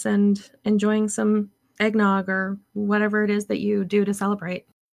Gremlins and enjoying some eggnog or whatever it is that you do to celebrate.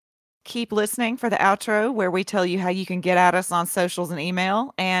 Keep listening for the outro where we tell you how you can get at us on socials and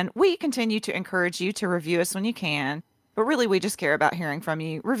email. And we continue to encourage you to review us when you can. But really, we just care about hearing from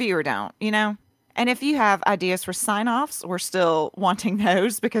you, review or don't, you know? And if you have ideas for sign-offs, we're still wanting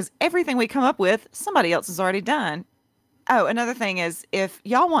those because everything we come up with, somebody else has already done. Oh, another thing is if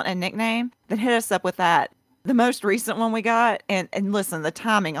y'all want a nickname, then hit us up with that. The most recent one we got, and listen, the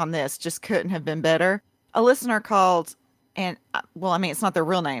timing on this just couldn't have been better. A listener called, and well, I mean, it's not their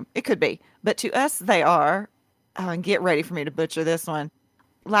real name. It could be. But to us, they are, and get ready for me to butcher this one,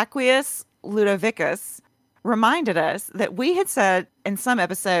 Laquius Ludovicus reminded us that we had said in some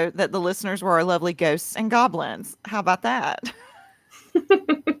episode that the listeners were our lovely ghosts and goblins. How about that?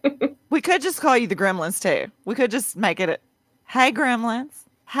 We could just call you the Gremlins too. We could just make it hey Gremlins.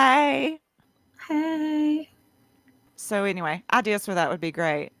 Hey. Hey. So anyway, ideas for that would be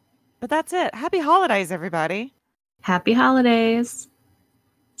great. But that's it. Happy holidays, everybody. Happy holidays.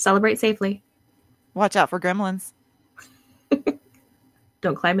 Celebrate safely. Watch out for gremlins.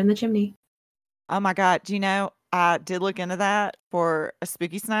 Don't climb in the chimney. Oh my God. Do you know, I did look into that for a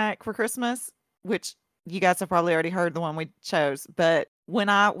spooky snack for Christmas, which you guys have probably already heard the one we chose. But when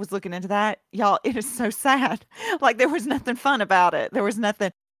I was looking into that, y'all, it is so sad. Like there was nothing fun about it. There was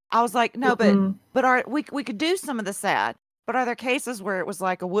nothing. I was like, no, but we could do some of the sad. But are there cases where it was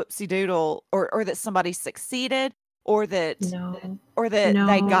like a whoopsie doodle or that somebody succeeded or that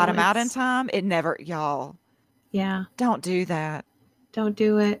they got him out in time? It never, y'all. Yeah. Don't do that. Don't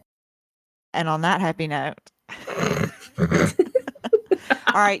do it. And on that happy note.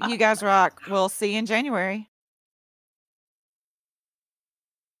 All right, you guys rock. We'll see you in January.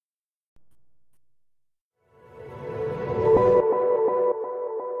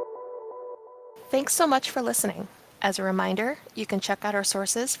 Thanks so much for listening. As a reminder, you can check out our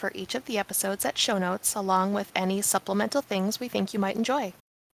sources for each of the episodes at show notes, along with any supplemental things we think you might enjoy.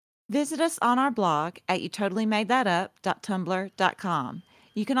 Visit us on our blog at youtotallymadethatup.tumblr.com.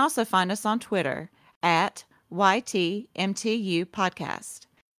 You can also find us on Twitter at YTMTU Podcast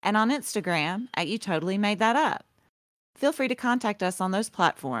and on Instagram at You Totally Made That Up. Feel free to contact us on those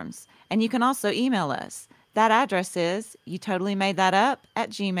platforms, and you can also email us. That address is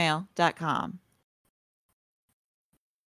youtotallymadethatUp@gmail.com.